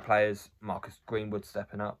 Stand-up players, Marcus Greenwood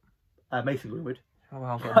stepping up. Mason Greenwood. Oh,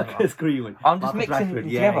 well, Marcus Greenwood. I'm just Marcus mixing Rashford. them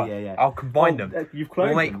Yeah, together. yeah, yeah. I'll combine Oh, them. You've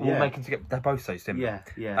cloned them. We'll make them together. They're both so similar.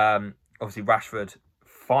 Yeah, yeah. Obviously, Rashford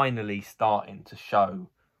finally starting to show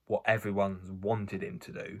what everyone's wanted him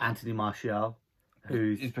to do. Anthony Martial,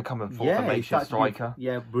 who's He's become a he formation started to be- striker.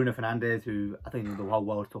 Yeah, Bruno Fernandes, who I think the whole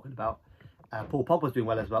world's talking about. Paul Pogba's doing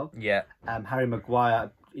well as well. Yeah, Harry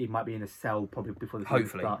Maguire, he might be in a cell probably before the season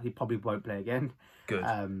Hopefully. starts. He probably won't play again. good.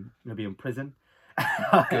 He'll be in prison.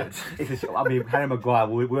 Good. Harry Maguire.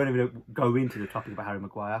 We won't even go into the topic about Harry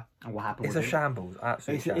Maguire and what happened. It's with a him. shambles.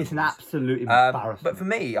 Absolute shambles. It's an absolute embarrassment. But for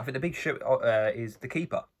me, I think the big shit is the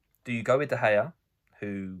keeper. Do you go with De Gea,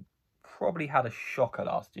 who probably had a shocker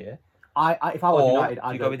last year, if I was or United, do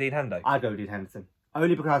I'd you go with Dean Hendo? I'd go with Dean Henderson.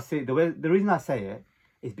 Only because I see the reason I say it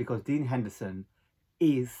is because Dean Henderson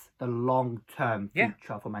is the long-term Yeah.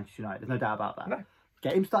 future for Manchester United. There's no doubt about that. No.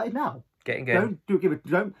 Get him started now. Getting good.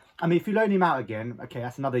 Don't. I mean, if you loan him out again, okay,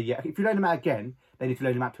 that's another year. If you loan him out again, they need to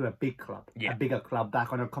loan him out to a big club, Yeah. a bigger club that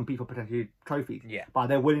can compete for potential trophies. Yeah. But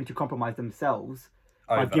they're willing to compromise themselves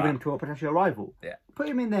by Over giving that. him to a potential rival. Yeah. Put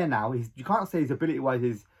him in there now. You can't say his ability-wise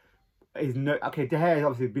is no. Okay, De Gea has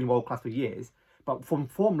obviously been world class for years, but from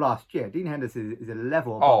form last year, Dean Henderson is a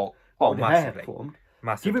level above what De Gea had massively. formed.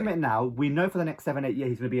 Massively. Give him it now. We know for the next 7-8 years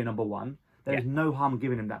he's going to be a number one. There is no harm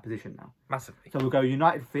giving him that position now. Massively. So we'll go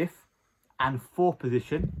United 5th and 4th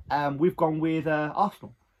position. We've gone with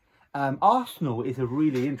Arsenal. Arsenal is a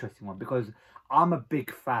really interesting one because I'm a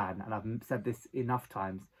big fan, and I've said this enough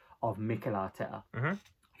times, of Mikel Arteta. Mhm.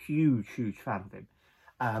 Huge fan of him.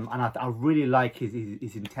 And I really like his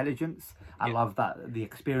intelligence. I love that the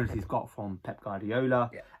experience he's got from Pep Guardiola.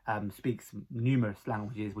 Speaks numerous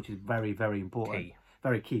languages, which is very, very important. Key.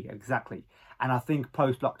 Very key, exactly. And I think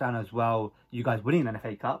post-lockdown as well, you guys winning an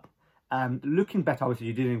FA Cup. Looking better, obviously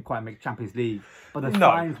you didn't quite make Champions League, but the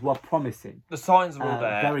signs were promising. The signs were all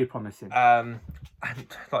there. Very promising. And like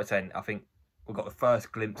I said, I think we got the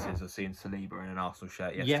first glimpses of seeing Saliba in an Arsenal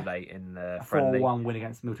shirt yesterday in the friendly. 4-1 win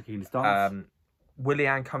against Milton Keynes Dons.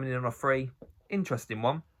 Willian coming in on a free. Interesting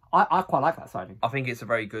one. I quite like that signing. I think it's a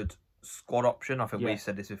very good squad option. I think we've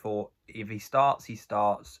said this before. If he starts, he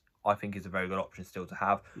starts. I think it's a very good option still to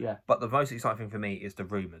have. Yeah. But the most exciting thing for me is the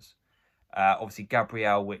rumours. Obviously,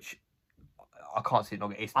 Gabriel, which I can't see it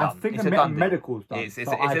not. It's done. I think it's the a done deal. medical's done. It's So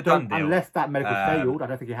a done deal. Unless that medical failed, I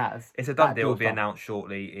don't think it has. It's a done That deal. Will deal's be done. announced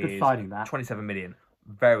shortly. Good Is signing, that. 27 million.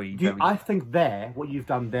 Very. I think what you've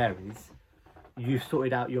done there is you've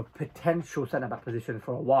sorted out your potential centre-back position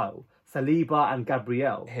for a while. Saliba and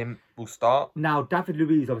Gabriel. Him will start. Now, David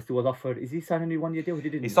Luiz obviously was offered. Is he signing a new one-year deal? He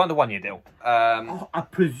didn't. He signed a 1-year deal. I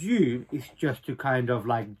presume it's just to kind of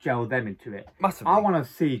like gel them into it. Massively. I want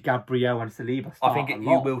to see Gabriel and Saliba start. I think a you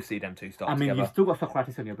lot. will see them two start I mean, together. you've still got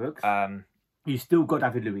Socrates on your books. You've still got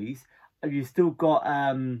David Luiz. You've still got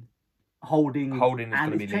Holding. Holding is and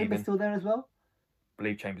gonna be is Chambers leaving. still there as well? I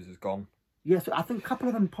believe Chambers is gone. Yes, I think a couple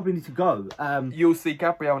of them probably need to go. You'll see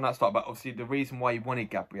Gabriel in that start, but obviously the reason why he wanted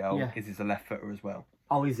Gabriel Yeah. is he's a left footer as well.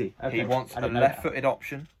 Oh, is he? Okay. He wants I a didn't know that. left-footed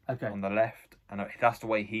option Okay. on the left, and that's the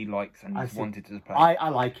way he likes and I he's see. wanted to play. I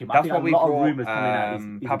like him. I That's think why a we lot of brought rumours coming out.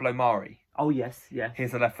 Is Pablo Mari. Oh yes.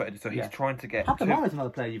 He's a left-footed, so he's Yeah. trying to get. Pablo two- Mari is another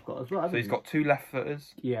player you've got as well. So he's got 2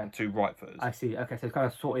 left-footers Yeah. and 2 right-footers. I see. Okay, so it's kind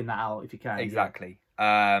of sorting that out if you can. Exactly.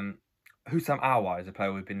 Hussam Aouar is a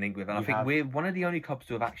player we've been linked with, and I We think have. we're one of the only clubs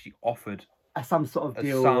to have actually offered. Some sort of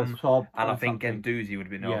deal, Some- a swap, And I or think something. Guendouzi would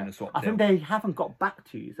have been on the swap I deal. think they haven't got back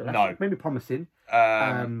to you, so that's No. maybe promising. But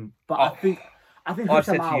oh, I think I've Hussam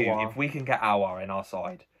said to you, Aouar- if we can get Aouar in our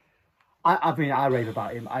side, I mean, I rave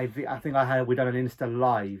about him. I think we done an Insta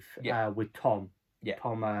live with Tom. Yeah.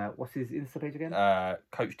 Tom, what's his Insta page again?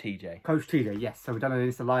 Coach TJ. Coach TJ, yes. So we done an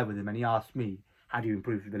Insta live with him, and he asked me, "How do you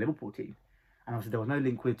improve the Liverpool team?" And obviously there was no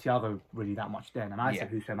link with Thiago really that much then, and I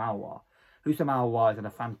said Hussam Aouar. Hussam Aouar is in a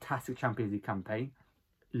fantastic Champions League campaign.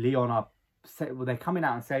 Leon they're coming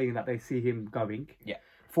out and saying that they see him going. Yeah.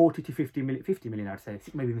 40 to 50 million, 50 million, I'd say,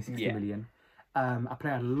 maybe even 60 Yeah. million. A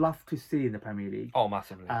player I'd love to see in the Premier League. Oh,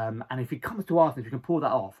 massively. And if he comes to Arsenal, if you can pull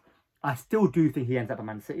that off, I still do think he ends up at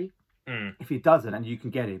Man City. Mm. If he doesn't and you can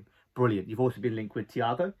get him, brilliant. You've also been linked with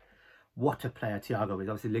Thiago. What a player Thiago is.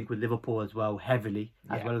 Obviously linked with Liverpool as well, heavily,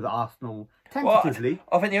 as well as Arsenal, tentatively.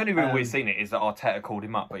 I think the only reason we've seen it is that Arteta called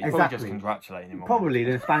him up, but you're probably just Exactly. congratulating him. on Probably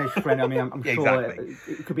the Spanish friend. I mean, I'm Yeah, sure exactly.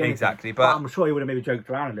 it could be anything. Exactly, But but- I'm sure he would have maybe joked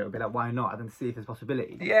around a little bit, like, why not? I didn't see if there's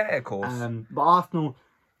possibility. Yeah, of course. But Arsenal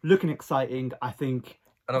looking exciting. I think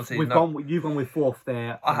and obviously, you've gone with 4th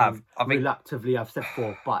there. I have. I think- reluctantly I've said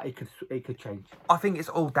 4th, but it could change. I think it's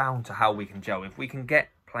all down to how we can gel. If we can get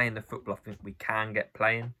playing the football, I think we can get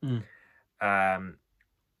playing.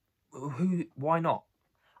 Why not?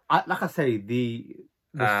 Like I say, the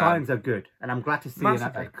signs are good, and I'm glad to see in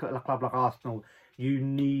Massively. a club like Arsenal. You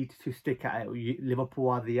need to stick at it. Liverpool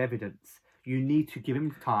are the evidence. You need to give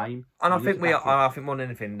him time. And I You think need to back him. I think more than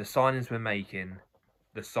anything, the signings we're making,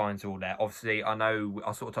 the signs are all there. Obviously, I know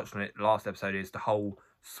I sort of touched on it last episode. Is the whole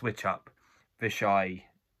switch up. Vishai,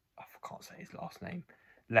 I can't say his last name,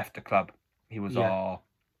 left the club. He was our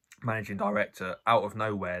managing director. Out of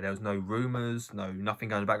nowhere, there was no rumours, nothing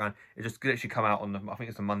going in the background. It just literally come out on I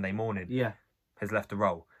think it's a Monday morning. Yeah, Has left the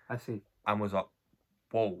role I see. and was like,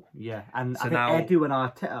 whoa. Yeah, and So I think now- Edu and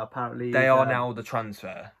Arteta apparently They are now the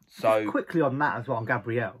transfer. So quickly on that as well on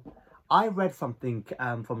Gabriel. I read something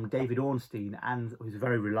from David Ornstein, and who's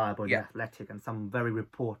very reliable in Yeah. The Athletic, and some very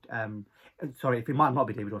sorry, if it might not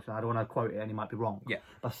be David Ornstein, I don't want to quote it, and he might be wrong. Yeah.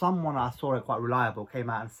 But someone I saw it quite reliable came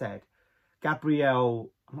out and said,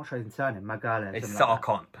 Gabriel, I'm not sure his surname, Magalhaes. It's something I like that.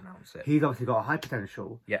 can't pronounce it. He's obviously got a high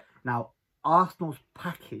potential. Yeah. Now, Arsenal's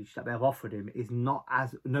package that they've offered him is not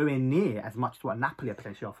as nowhere near as much as what Napoli are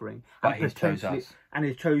potentially offering. But and he's chose potentially- us. And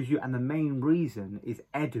he chose you, and the main reason is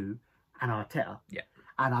Edu and Arteta. Yeah.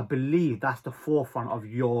 And I believe that's the forefront of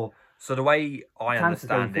your. So the way I Transfer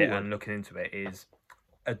going understand it forward. and looking into it is,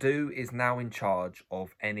 Adu is now in charge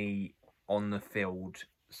of any on the field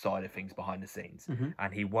side of things behind the scenes, Mhm.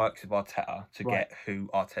 and he works with Arteta to Right. get who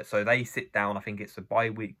Arteta. So they sit down. I think it's a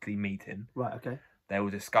bi-weekly meeting. Right, okay. They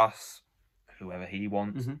will discuss whoever he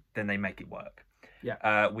wants. Mhm. Then they make it work.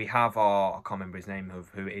 Yeah. We have I can't remember his name of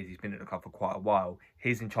who it is. He's been at the club for quite a while.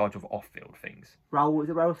 He's in charge of off-field things. Raul, is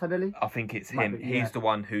it Raul Sanelli? I think it's Might him. be, He's yeah. the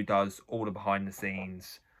one who does all the behind the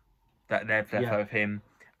scenes. That they've left Yeah. with him,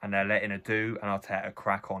 and they're letting Adu and Arteta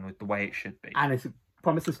crack on with the way it should be. And it's a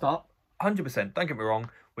promising start. 100%. Don't get me wrong.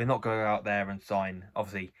 We're not going out there and sign.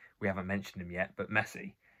 Obviously, we haven't mentioned him yet, but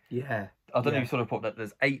Messi. Yeah. I don't know Yeah. if you sort of put that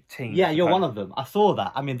there's 8 teams. Yeah, you're one of them. I saw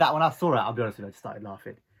that. I mean, that when I saw it, I'll be honest with you, I just started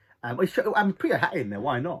laughing. I'm pretty happy in there.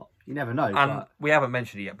 Why not? You never know. And but we haven't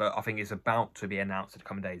mentioned it yet, but I think it's about to be announced in the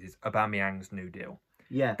coming days. Is Aubameyang's new deal.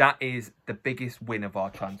 yeah. That is the biggest win of our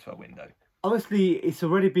transfer window. Obviously, it's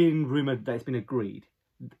already been rumoured that it's been agreed.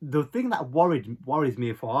 The thing that worries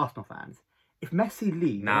me for Arsenal fans, if Messi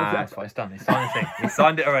leaves... Nah, that's fine. It's done. He signed the thing. He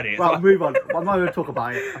signed it already. It's Right, like- move on. I'm not going to talk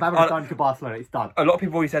about it. If I haven't signed to Barcelona, it's done. a lot of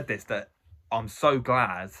people always said this, that I'm so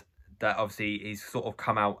glad that obviously he's sort of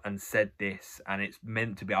come out and said this, and it's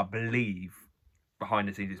meant to be, I believe, behind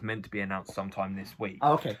the scenes, it's meant to be announced sometime this week.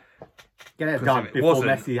 Oh, okay. Get it 'Cause done if it before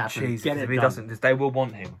wasn't, Messi happens. Jesus, Get it if he done. doesn't, they will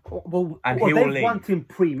want him. Well, And well he will they leave. want him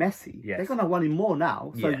pre-Messi. Yes. They're going to want him more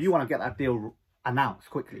now. So Yes. you want to get that deal announced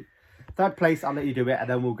quickly. Third place, I'll let you do it, and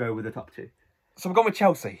then we'll go with the top two. So we've gone with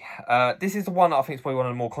Chelsea. This is the one that I think is probably one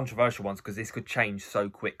of the more controversial ones because this could change so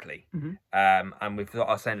quickly. Mhm. And with what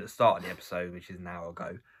I was saying at the start of the episode, which is an hour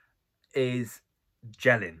ago, is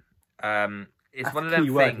gelling. It's That's one of the them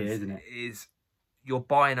key word things. here, isn't it? Is you're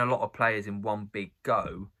buying a lot of players in one big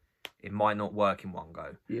go. It might not work in one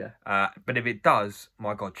go. Yeah. But if it does,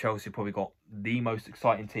 my God, Chelsea probably got the most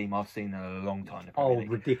exciting team I've seen in a long time. In the Premier Oh,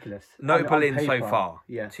 League. ridiculous. Notable On in so paper, far.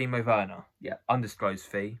 Yeah. Timo Werner. Yeah. Undisclosed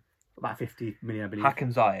fee. About 50 million, I believe.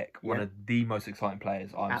 Hakan Ziyech, one Yeah. of the most exciting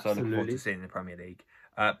players I'm so looking forward Absolutely. to seeing in the Premier League.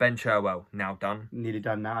 Ben Chilwell, now done. Nearly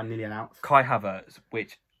done now, nearly announced. Kai Havertz,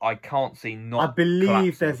 which I can't see not I believe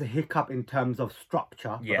collapsing. there's a hiccup in terms of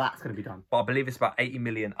structure, but Yeah. that's going to be done. But I believe it's about 80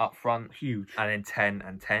 million up front Huge. and then 10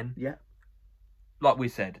 and 10. Yeah. Like we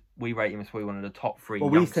said, we rate him as probably one of the top 3 Well,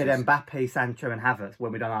 we youngsters. said Mbappe, Sancho, and Havertz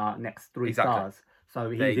when we done our next 3 Exactly. stars. So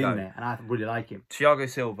he's There in you go. there, and I really like him. Thiago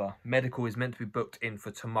Silva, medical is meant to be booked in for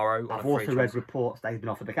tomorrow. on I've a free also read transfer. reports that he's been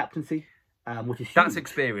offered the captaincy, which is huge. That's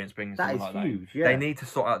experience bringing That someone is like huge, that. yeah. They need to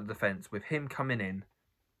sort out the defence. With him coming in,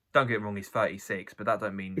 don't get me wrong, he's 36, but that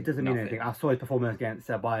don't mean It doesn't mean nothing. anything. I saw his performance against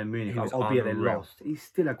Bayern Munich, He was albeit they unreal. lost. He's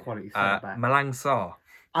still a quality centre back. Malang Sarr,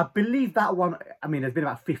 I believe that one. I mean, there's been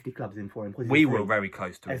about 50 clubs in for him. 'cause he's we free. were very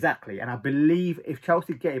close to him. Exactly, and I believe if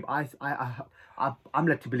Chelsea get him, I'm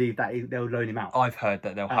led to believe that they'll loan him out. I've heard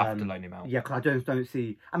that they'll have to Um, loan him out. Yeah, because I just don't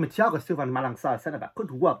see. I mean, Thiago Silva and Malang Sarr centre back could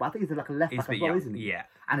work, but I think he's like a left He's back a bit as well, young. isn't he? Yeah.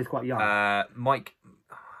 And he's quite young. Mike,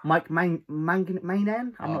 Mike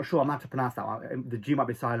Mainan? I'm Oh. not sure. I'm going to have to pronounce that one. The G might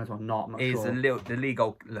be silenced or not. I'm not is sure. the league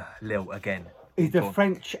old Lille again. He's the Talk-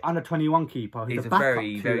 French under 21 keeper. He's a backup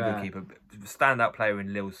very, to, very good keeper. Standout player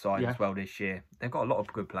in Lille's side Yeah. as well this year. They've got a lot of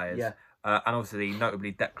good players. Yeah. And obviously,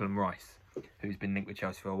 notably, Declan Rice, who's been linked with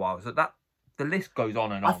Chelsea for a while. So the list goes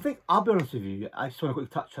on and I on. think, I'll be honest with you, I just want to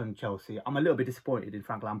quickly touch on Chelsea. I'm a little bit disappointed in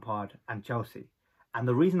Frank Lampard and Chelsea. And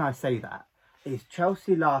the reason I say that is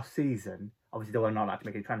Chelsea last season, obviously they were not allowed to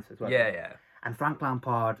make any transfers, were Yeah, they? yeah. And Frank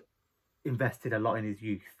Lampard invested a lot in his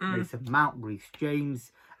youth. Mm. Mason Mount, Reece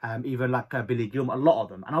James, even like Billy Gilmore, a lot of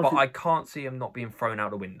them. And But obviously, I can't see him not being thrown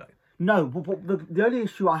out the window. no, but the only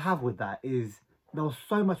issue I have with that is there was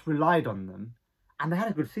so much relied on them and they had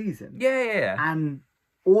a good season. Yeah, yeah, yeah. And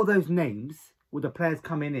all those names with the players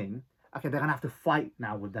coming in, okay, they're gonna have to fight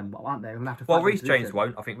now with them, aren't they? They're gonna have to. Well, fight Reece for James position.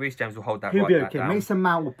 won't. I think Reece James will hold that He'll right be back okay. down. Mason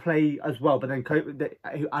Mount will play as well, but then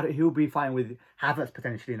he'll be fighting with Havertz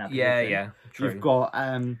potentially in that position. Yeah, yeah. True. You've got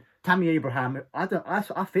Tammy Abraham. I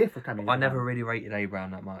fear for Tammy. I Abraham. never really rated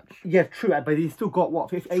Abraham that much. Yeah, true, but he's still got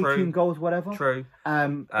what 18 True. goals, whatever. True.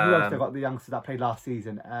 Who else they got? The youngsters that played last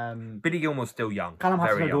season. Billy Gilmore's still young. Callum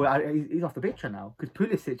Very young. Hudson-Odoi, he's off the picture now because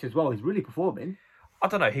Pulisic as well is really performing. I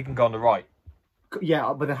don't know. He can go on the right.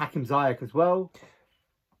 Yeah, but then Hakim Ziyech as well.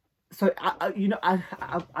 So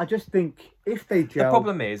I just think if they gel, The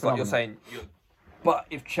problem is, like you're phenomenal. saying, but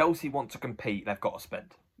if Chelsea want to compete, they've got to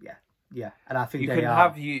spend. Yeah, and I think You they can are.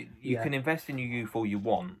 have you Yeah. can invest in your youth all you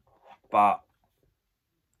want, but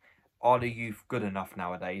are the youth good enough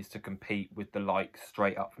nowadays to compete with the likes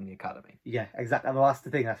straight up from the academy? Yeah, exactly. Well, that's the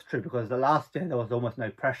thing. That's true because the last year there was almost no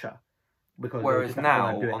pressure because they were Whereas just have to go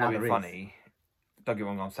and now, do it. I'm Now not being there is. funny. Don't get me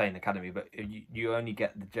wrong, I'm saying academy, but you only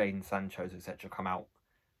get the Jadon Sanchos, etc. come out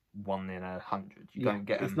 1 in 100. You don't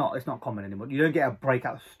get It's them. not common anymore. You don't get a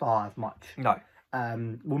breakout star as much. No.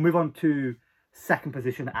 We'll move on to second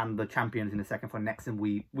position and the champions in a second for next, and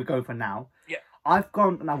we're going for now. Yeah. We've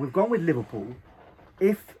gone with Liverpool.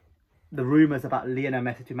 If the rumours about Lionel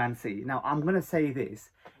Messi to Man City, now I'm gonna say this: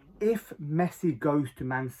 if Messi goes to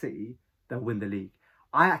Man City, they'll win the league.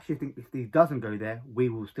 I actually think if he doesn't go there, we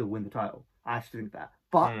will still win the title. I actually think that,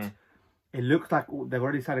 but it looks like they've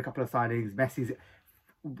already signed a couple of signings. It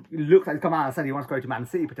looks like he's come out and said he wants to go to Man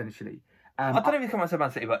City potentially. I don't know if he's coming to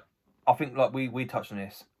Man City, but I think like we touched on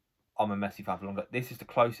this. I'm a Messi fan for longer. This is the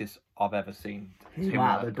closest I've ever seen Him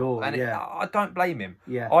out the door, and yeah. I don't blame him.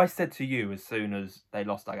 Yeah. I said to you as soon as they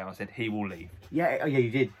lost that game, I said he will leave Yeah, you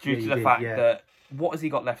did. due to the fact that what has he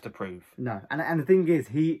got left to prove? No, and the thing is,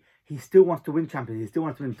 he still wants to win champions. He still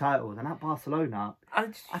wants to win titles. And at Barcelona,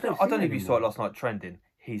 And I I don't don't see know if you saw it anymore. last night trending.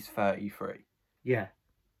 He's 33. yeah,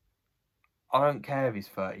 I don't care if he's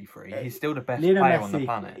 33. He's still the best Lionel player Messi, on the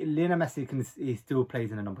planet. Lionel Messi he still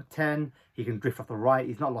plays in the number 10. He can drift off the right.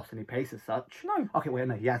 He's not lost any pace as such. No. Okay, wait,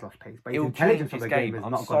 no, he has lost pace, but his He'll intelligence change of his the game game. is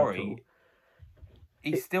I'm not gone at all. sorry.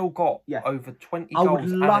 He's still got Yeah. over 20 I goals would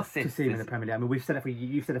and love assists. to see him in the Premier League. I mean,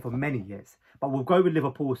 you've said it for many years, but we'll go with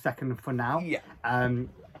Liverpool second for now. Yeah.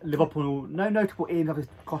 Liverpool, no notable ins.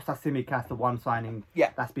 Obviously, Costa Simicas, the one signing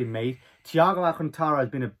that's been made. Thiago Alcantara has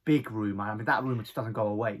been a big rumour. I mean, that rumour just doesn't go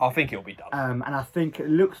away. I think it'll be done. And I think it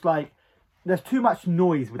looks like there's too much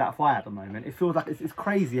noise without fire at the moment. It feels like it's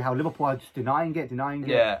crazy how Liverpool are just denying it.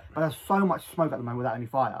 Yeah. But there's so much smoke at the moment without any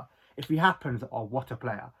fire. If he happens, oh, what a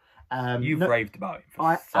player. You've raved about him for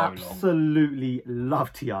I so long. absolutely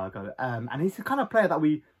love Thiago. And he's the kind of player that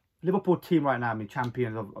Liverpool team right now, I mean,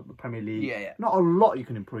 champions of the Premier League. Yeah. Not a lot you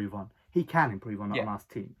can improve on. He can improve on Yeah. on our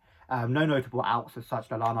team. No notable outs as such.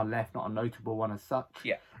 Lallana left, not a notable one as such.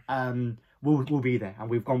 Yeah. We'll be there, and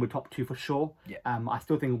we've gone with top 2 for sure. Yeah. I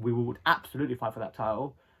still think we would absolutely fight for that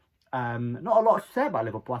title. Not a lot to say about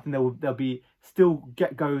Liverpool. I think they'll be still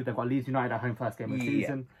go. They've got Leeds United at home first game of the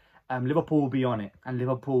season. Liverpool will be on it, and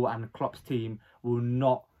Liverpool and Klopp's team will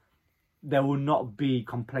not. They will not be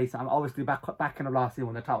complacent. I mean, obviously, back in the last season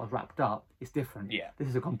when the title was wrapped up, it's different. Yeah. This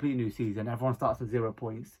is a complete new season. Everyone starts with 0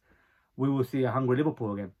 points. We will see a hungry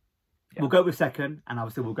Liverpool again. Yeah. We'll go with second, and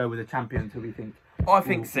obviously we'll go with the champions who we think. I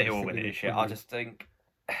think will City will sit win in it this the year. I Premier just think.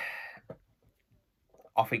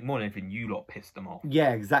 I think more than anything, you lot pissed them off.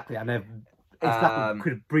 Yeah, exactly. And it's like we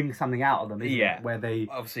could bring something out of them, isn't it? Where they.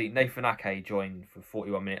 Obviously, Nathan Ake joined for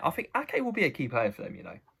 41 minutes. I think Ake will be a key player for them, you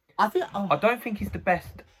know. I think. I don't think he's the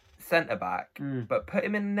best centre back, Mm. but put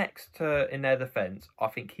him in next to in their defence. I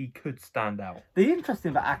think he could stand out. The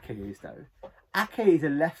interesting about Ake is though, Ake is a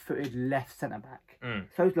left-footed left centre back.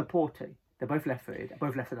 So is Laporte. They're both left-footed. They're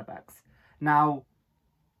both left centre backs. Now,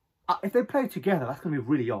 if they play together, that's going to be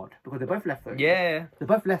really odd because they're both left-footed. Yeah. They're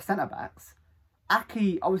both left centre backs.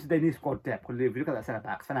 Ake, obviously, they need squad depth. Because if you look at that centre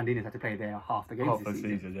backs, Fernandinho's had to play there half the games this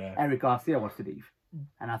season. yeah. Eric Garcia wants to leave,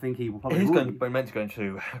 and I think he will probably. He's will leave. meant to go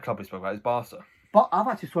into a club we spoke about, is Barca. But I've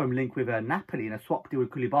actually saw him link with Napoli in a swap deal with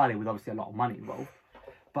Koulibaly with obviously a lot of money involved.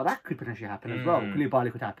 But that could potentially happen as well.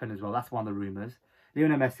 Koulibaly could happen as well. That's one of the rumours.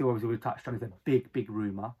 Lionel Messi, obviously, we touched on, is a big, big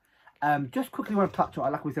rumour. Just quickly want to touch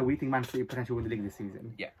on, like we said, we think Man City potentially win the league this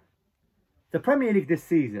season. Yeah. The Premier League this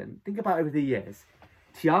season, think about over the years.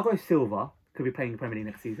 Thiago Silva could be playing the Premier League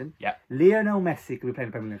next season. Yeah. Lionel Messi could be playing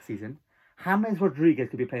the Premier League next season. James Rodriguez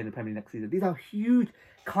could be playing the Premier League next season. These are huge.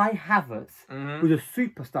 Kai Havertz, who's a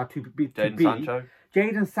superstar to be.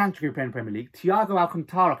 Jadon Sancho could be playing the Premier League. Thiago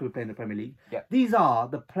Alcantara could be playing the Premier League. Yeah. These are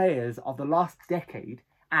the players of the last decade,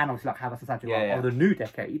 and obviously like Havertz and Sancho of the new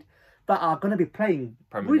decade, that are going to be playing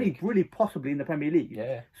really possibly in the Premier League.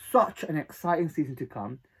 Yeah. Such an exciting season to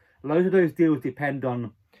come. Loads of those deals depend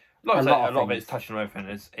on a lot of things. it's touching on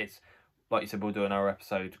everything. It's like you said, we'll do another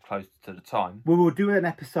episode close to the time. We will do an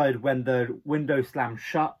episode when the window slams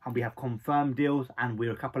shut and we have confirmed deals, and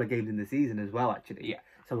we're a couple of games in the season as well, actually. Yeah.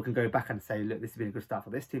 So we can go back and say, look, this has been a good start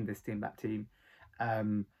for this team, that team.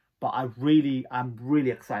 But I'm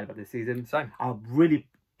really excited about this season. Same. I really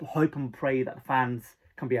hope and pray that the fans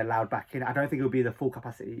can be allowed back in. I don't think it'll be the full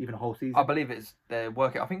capacity, even a whole season. I believe they're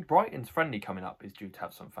working. I think Brighton's friendly coming up is due to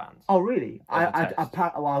have some fans. Oh really? There's a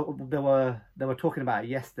test. Well, they were talking about it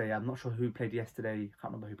yesterday. I'm not sure who played yesterday. I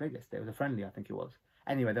can't remember who played yesterday. It was a friendly, I think it was.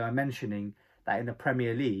 Anyway, they were mentioning that in the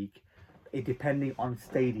Premier League, it depending on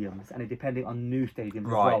stadiums and it depending on new stadiums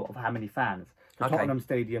as well of how many fans. So Tottenham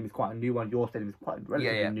Stadium is quite a new one. Your stadium is quite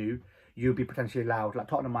relatively new. You'll be potentially allowed, like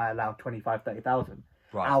Tottenham might allow 25, 30,000.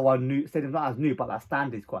 Right. Our new stadium's not as new, but that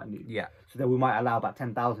stand is quite new. Yeah. So then we might allow about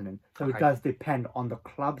 10,000 in. So it does depend on the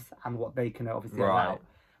clubs and what they can obviously allow.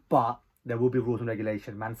 But there will be rules and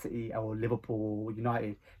regulation. Man City or Liverpool or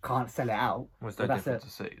United can't sell it out. Well, it's no different to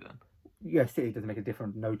City then. Yeah, City doesn't make a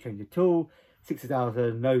difference. No change at all.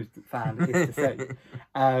 60,000, no fan. It's the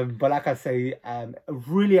same. But like I say,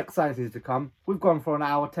 really exciting things to come. We've gone for an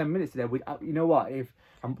hour, 10 minutes today. You know what?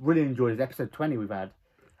 I'm really enjoying this episode 20 we've had.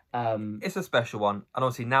 It's a special one, and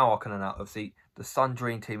obviously now I can announce. Obviously, the Sun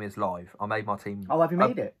Dream team is live. I made my team. Oh, have you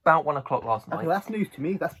made it? About 1 o'clock last night. Okay, that's news to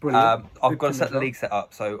me. That's brilliant. I've got to set the league set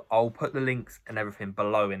up, so I'll put the links and everything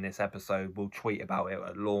below in this episode. We'll tweet about it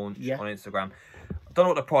at launch on Instagram. I don't know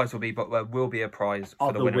what the prize will be, but there will be a prize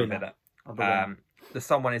for the winner of it. The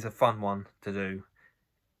Sun one is a fun one to do.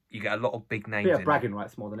 You get a lot of big names. Yeah, in bragging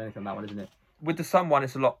rights more than anything. That one, isn't it? With the Sun one,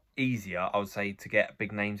 it's a lot easier, I would say, to get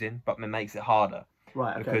big names in, but it makes it harder.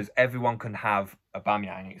 Right, okay. Because everyone can have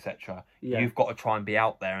Aubameyang, etc. Yeah. You've got to try and be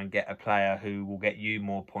out there and get a player who will get you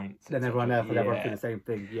more points. Then everyone else will everyone do the same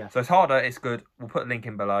thing. Yeah. So it's harder. It's good. We'll put a link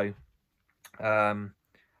in below.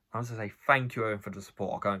 I was to say thank you everyone for the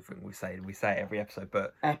support. I don't think we say it every episode,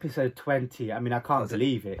 but episode 20. I mean, I can't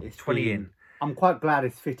believe it. It's 20 in. I'm quite glad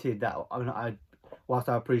it's fitted. That whilst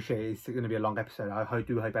I appreciate it's going to be a long episode, I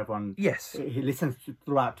do hope everyone he listens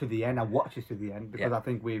throughout to the end and watches to the end, because I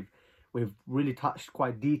think we've really touched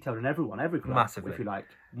quite detailed on every club, massively, if you like,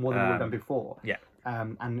 more than we've done before. Yeah.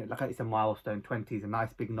 And like it's a milestone. 20 is a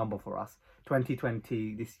nice big number for us.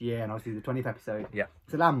 2020 this year, and obviously the 20th episode. Yeah.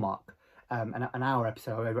 It's a landmark. An hour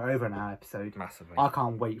episode, over an hour episode. Massively. I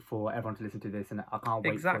can't wait for everyone to listen to this, and I can't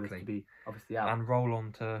wait for this to be obviously out. And roll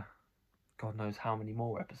on to God knows how many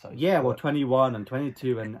more episodes. Yeah, well, 21 and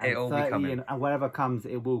 22 and 30 and whatever comes,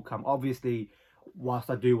 it will come. Obviously, whilst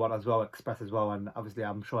I do want as well express as well, and obviously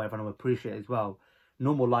I'm sure everyone will appreciate as well,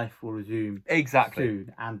 normal life will resume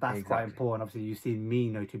soon, and that's quite important. Obviously, you've seen me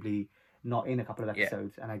notably not in a couple of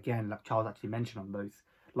episodes, and again, like Charles actually mentioned on those,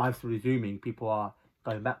 life's resuming. People are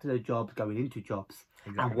going back to their jobs, going into jobs,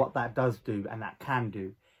 and what that does do, and that can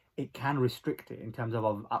do, it can restrict it in terms of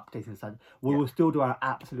updates and such. We will still do our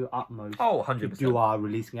absolute utmost 100%. to do our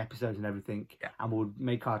releasing episodes and everything, and we'll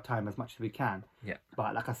make our time as much as we can. Yeah.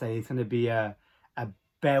 But like I say, it's going to be a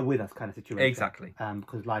bear with us kind of situation. Exactly.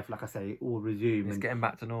 Because life, like I say, will resume. It's getting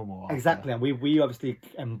back to normal. Exactly, and we obviously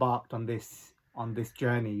embarked on this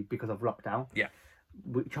journey because of lockdown. Yeah.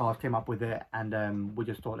 Charles came up with it, and we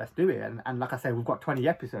just thought, let's do it. And like I say, we've got 20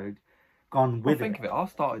 episodes gone with it. Think of it, I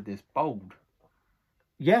started this bold.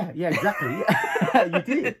 Yeah, exactly. You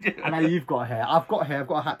did. And now you've got hair. I've got hair. I've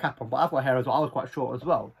got a hat cap on, but I've got hair as well. I was quite short as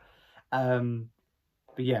well.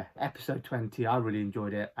 But yeah, episode 20, I really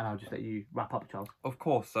enjoyed it, and I'll just let you wrap up, Charles. Of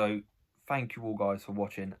course. So thank you all guys for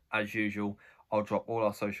watching. As usual, I'll drop all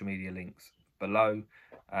our social media links below.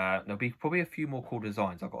 There'll be probably a few more cool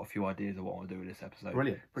designs. I've got a few ideas of what I'll do with this episode.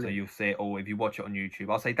 Brilliant. So you'll see it all if you watch it on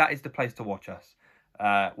YouTube. I'll say that is the place to watch us.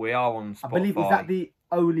 We are on Spotify. I believe, is that the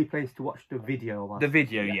only place to watch the video of us? The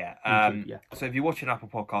video, yeah. YouTube, So if you're watching Apple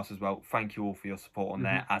Podcasts as well, thank you all for your support on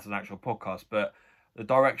there as an actual podcast. But the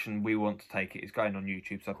direction we want to take it is going on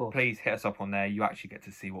YouTube. So please hit us up on there. You actually get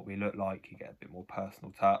to see what we look like. You get a bit more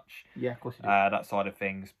personal touch. Yeah, of course you do. That side of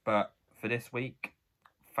things. But for this week,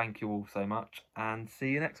 thank you all so much, and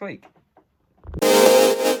see you next week.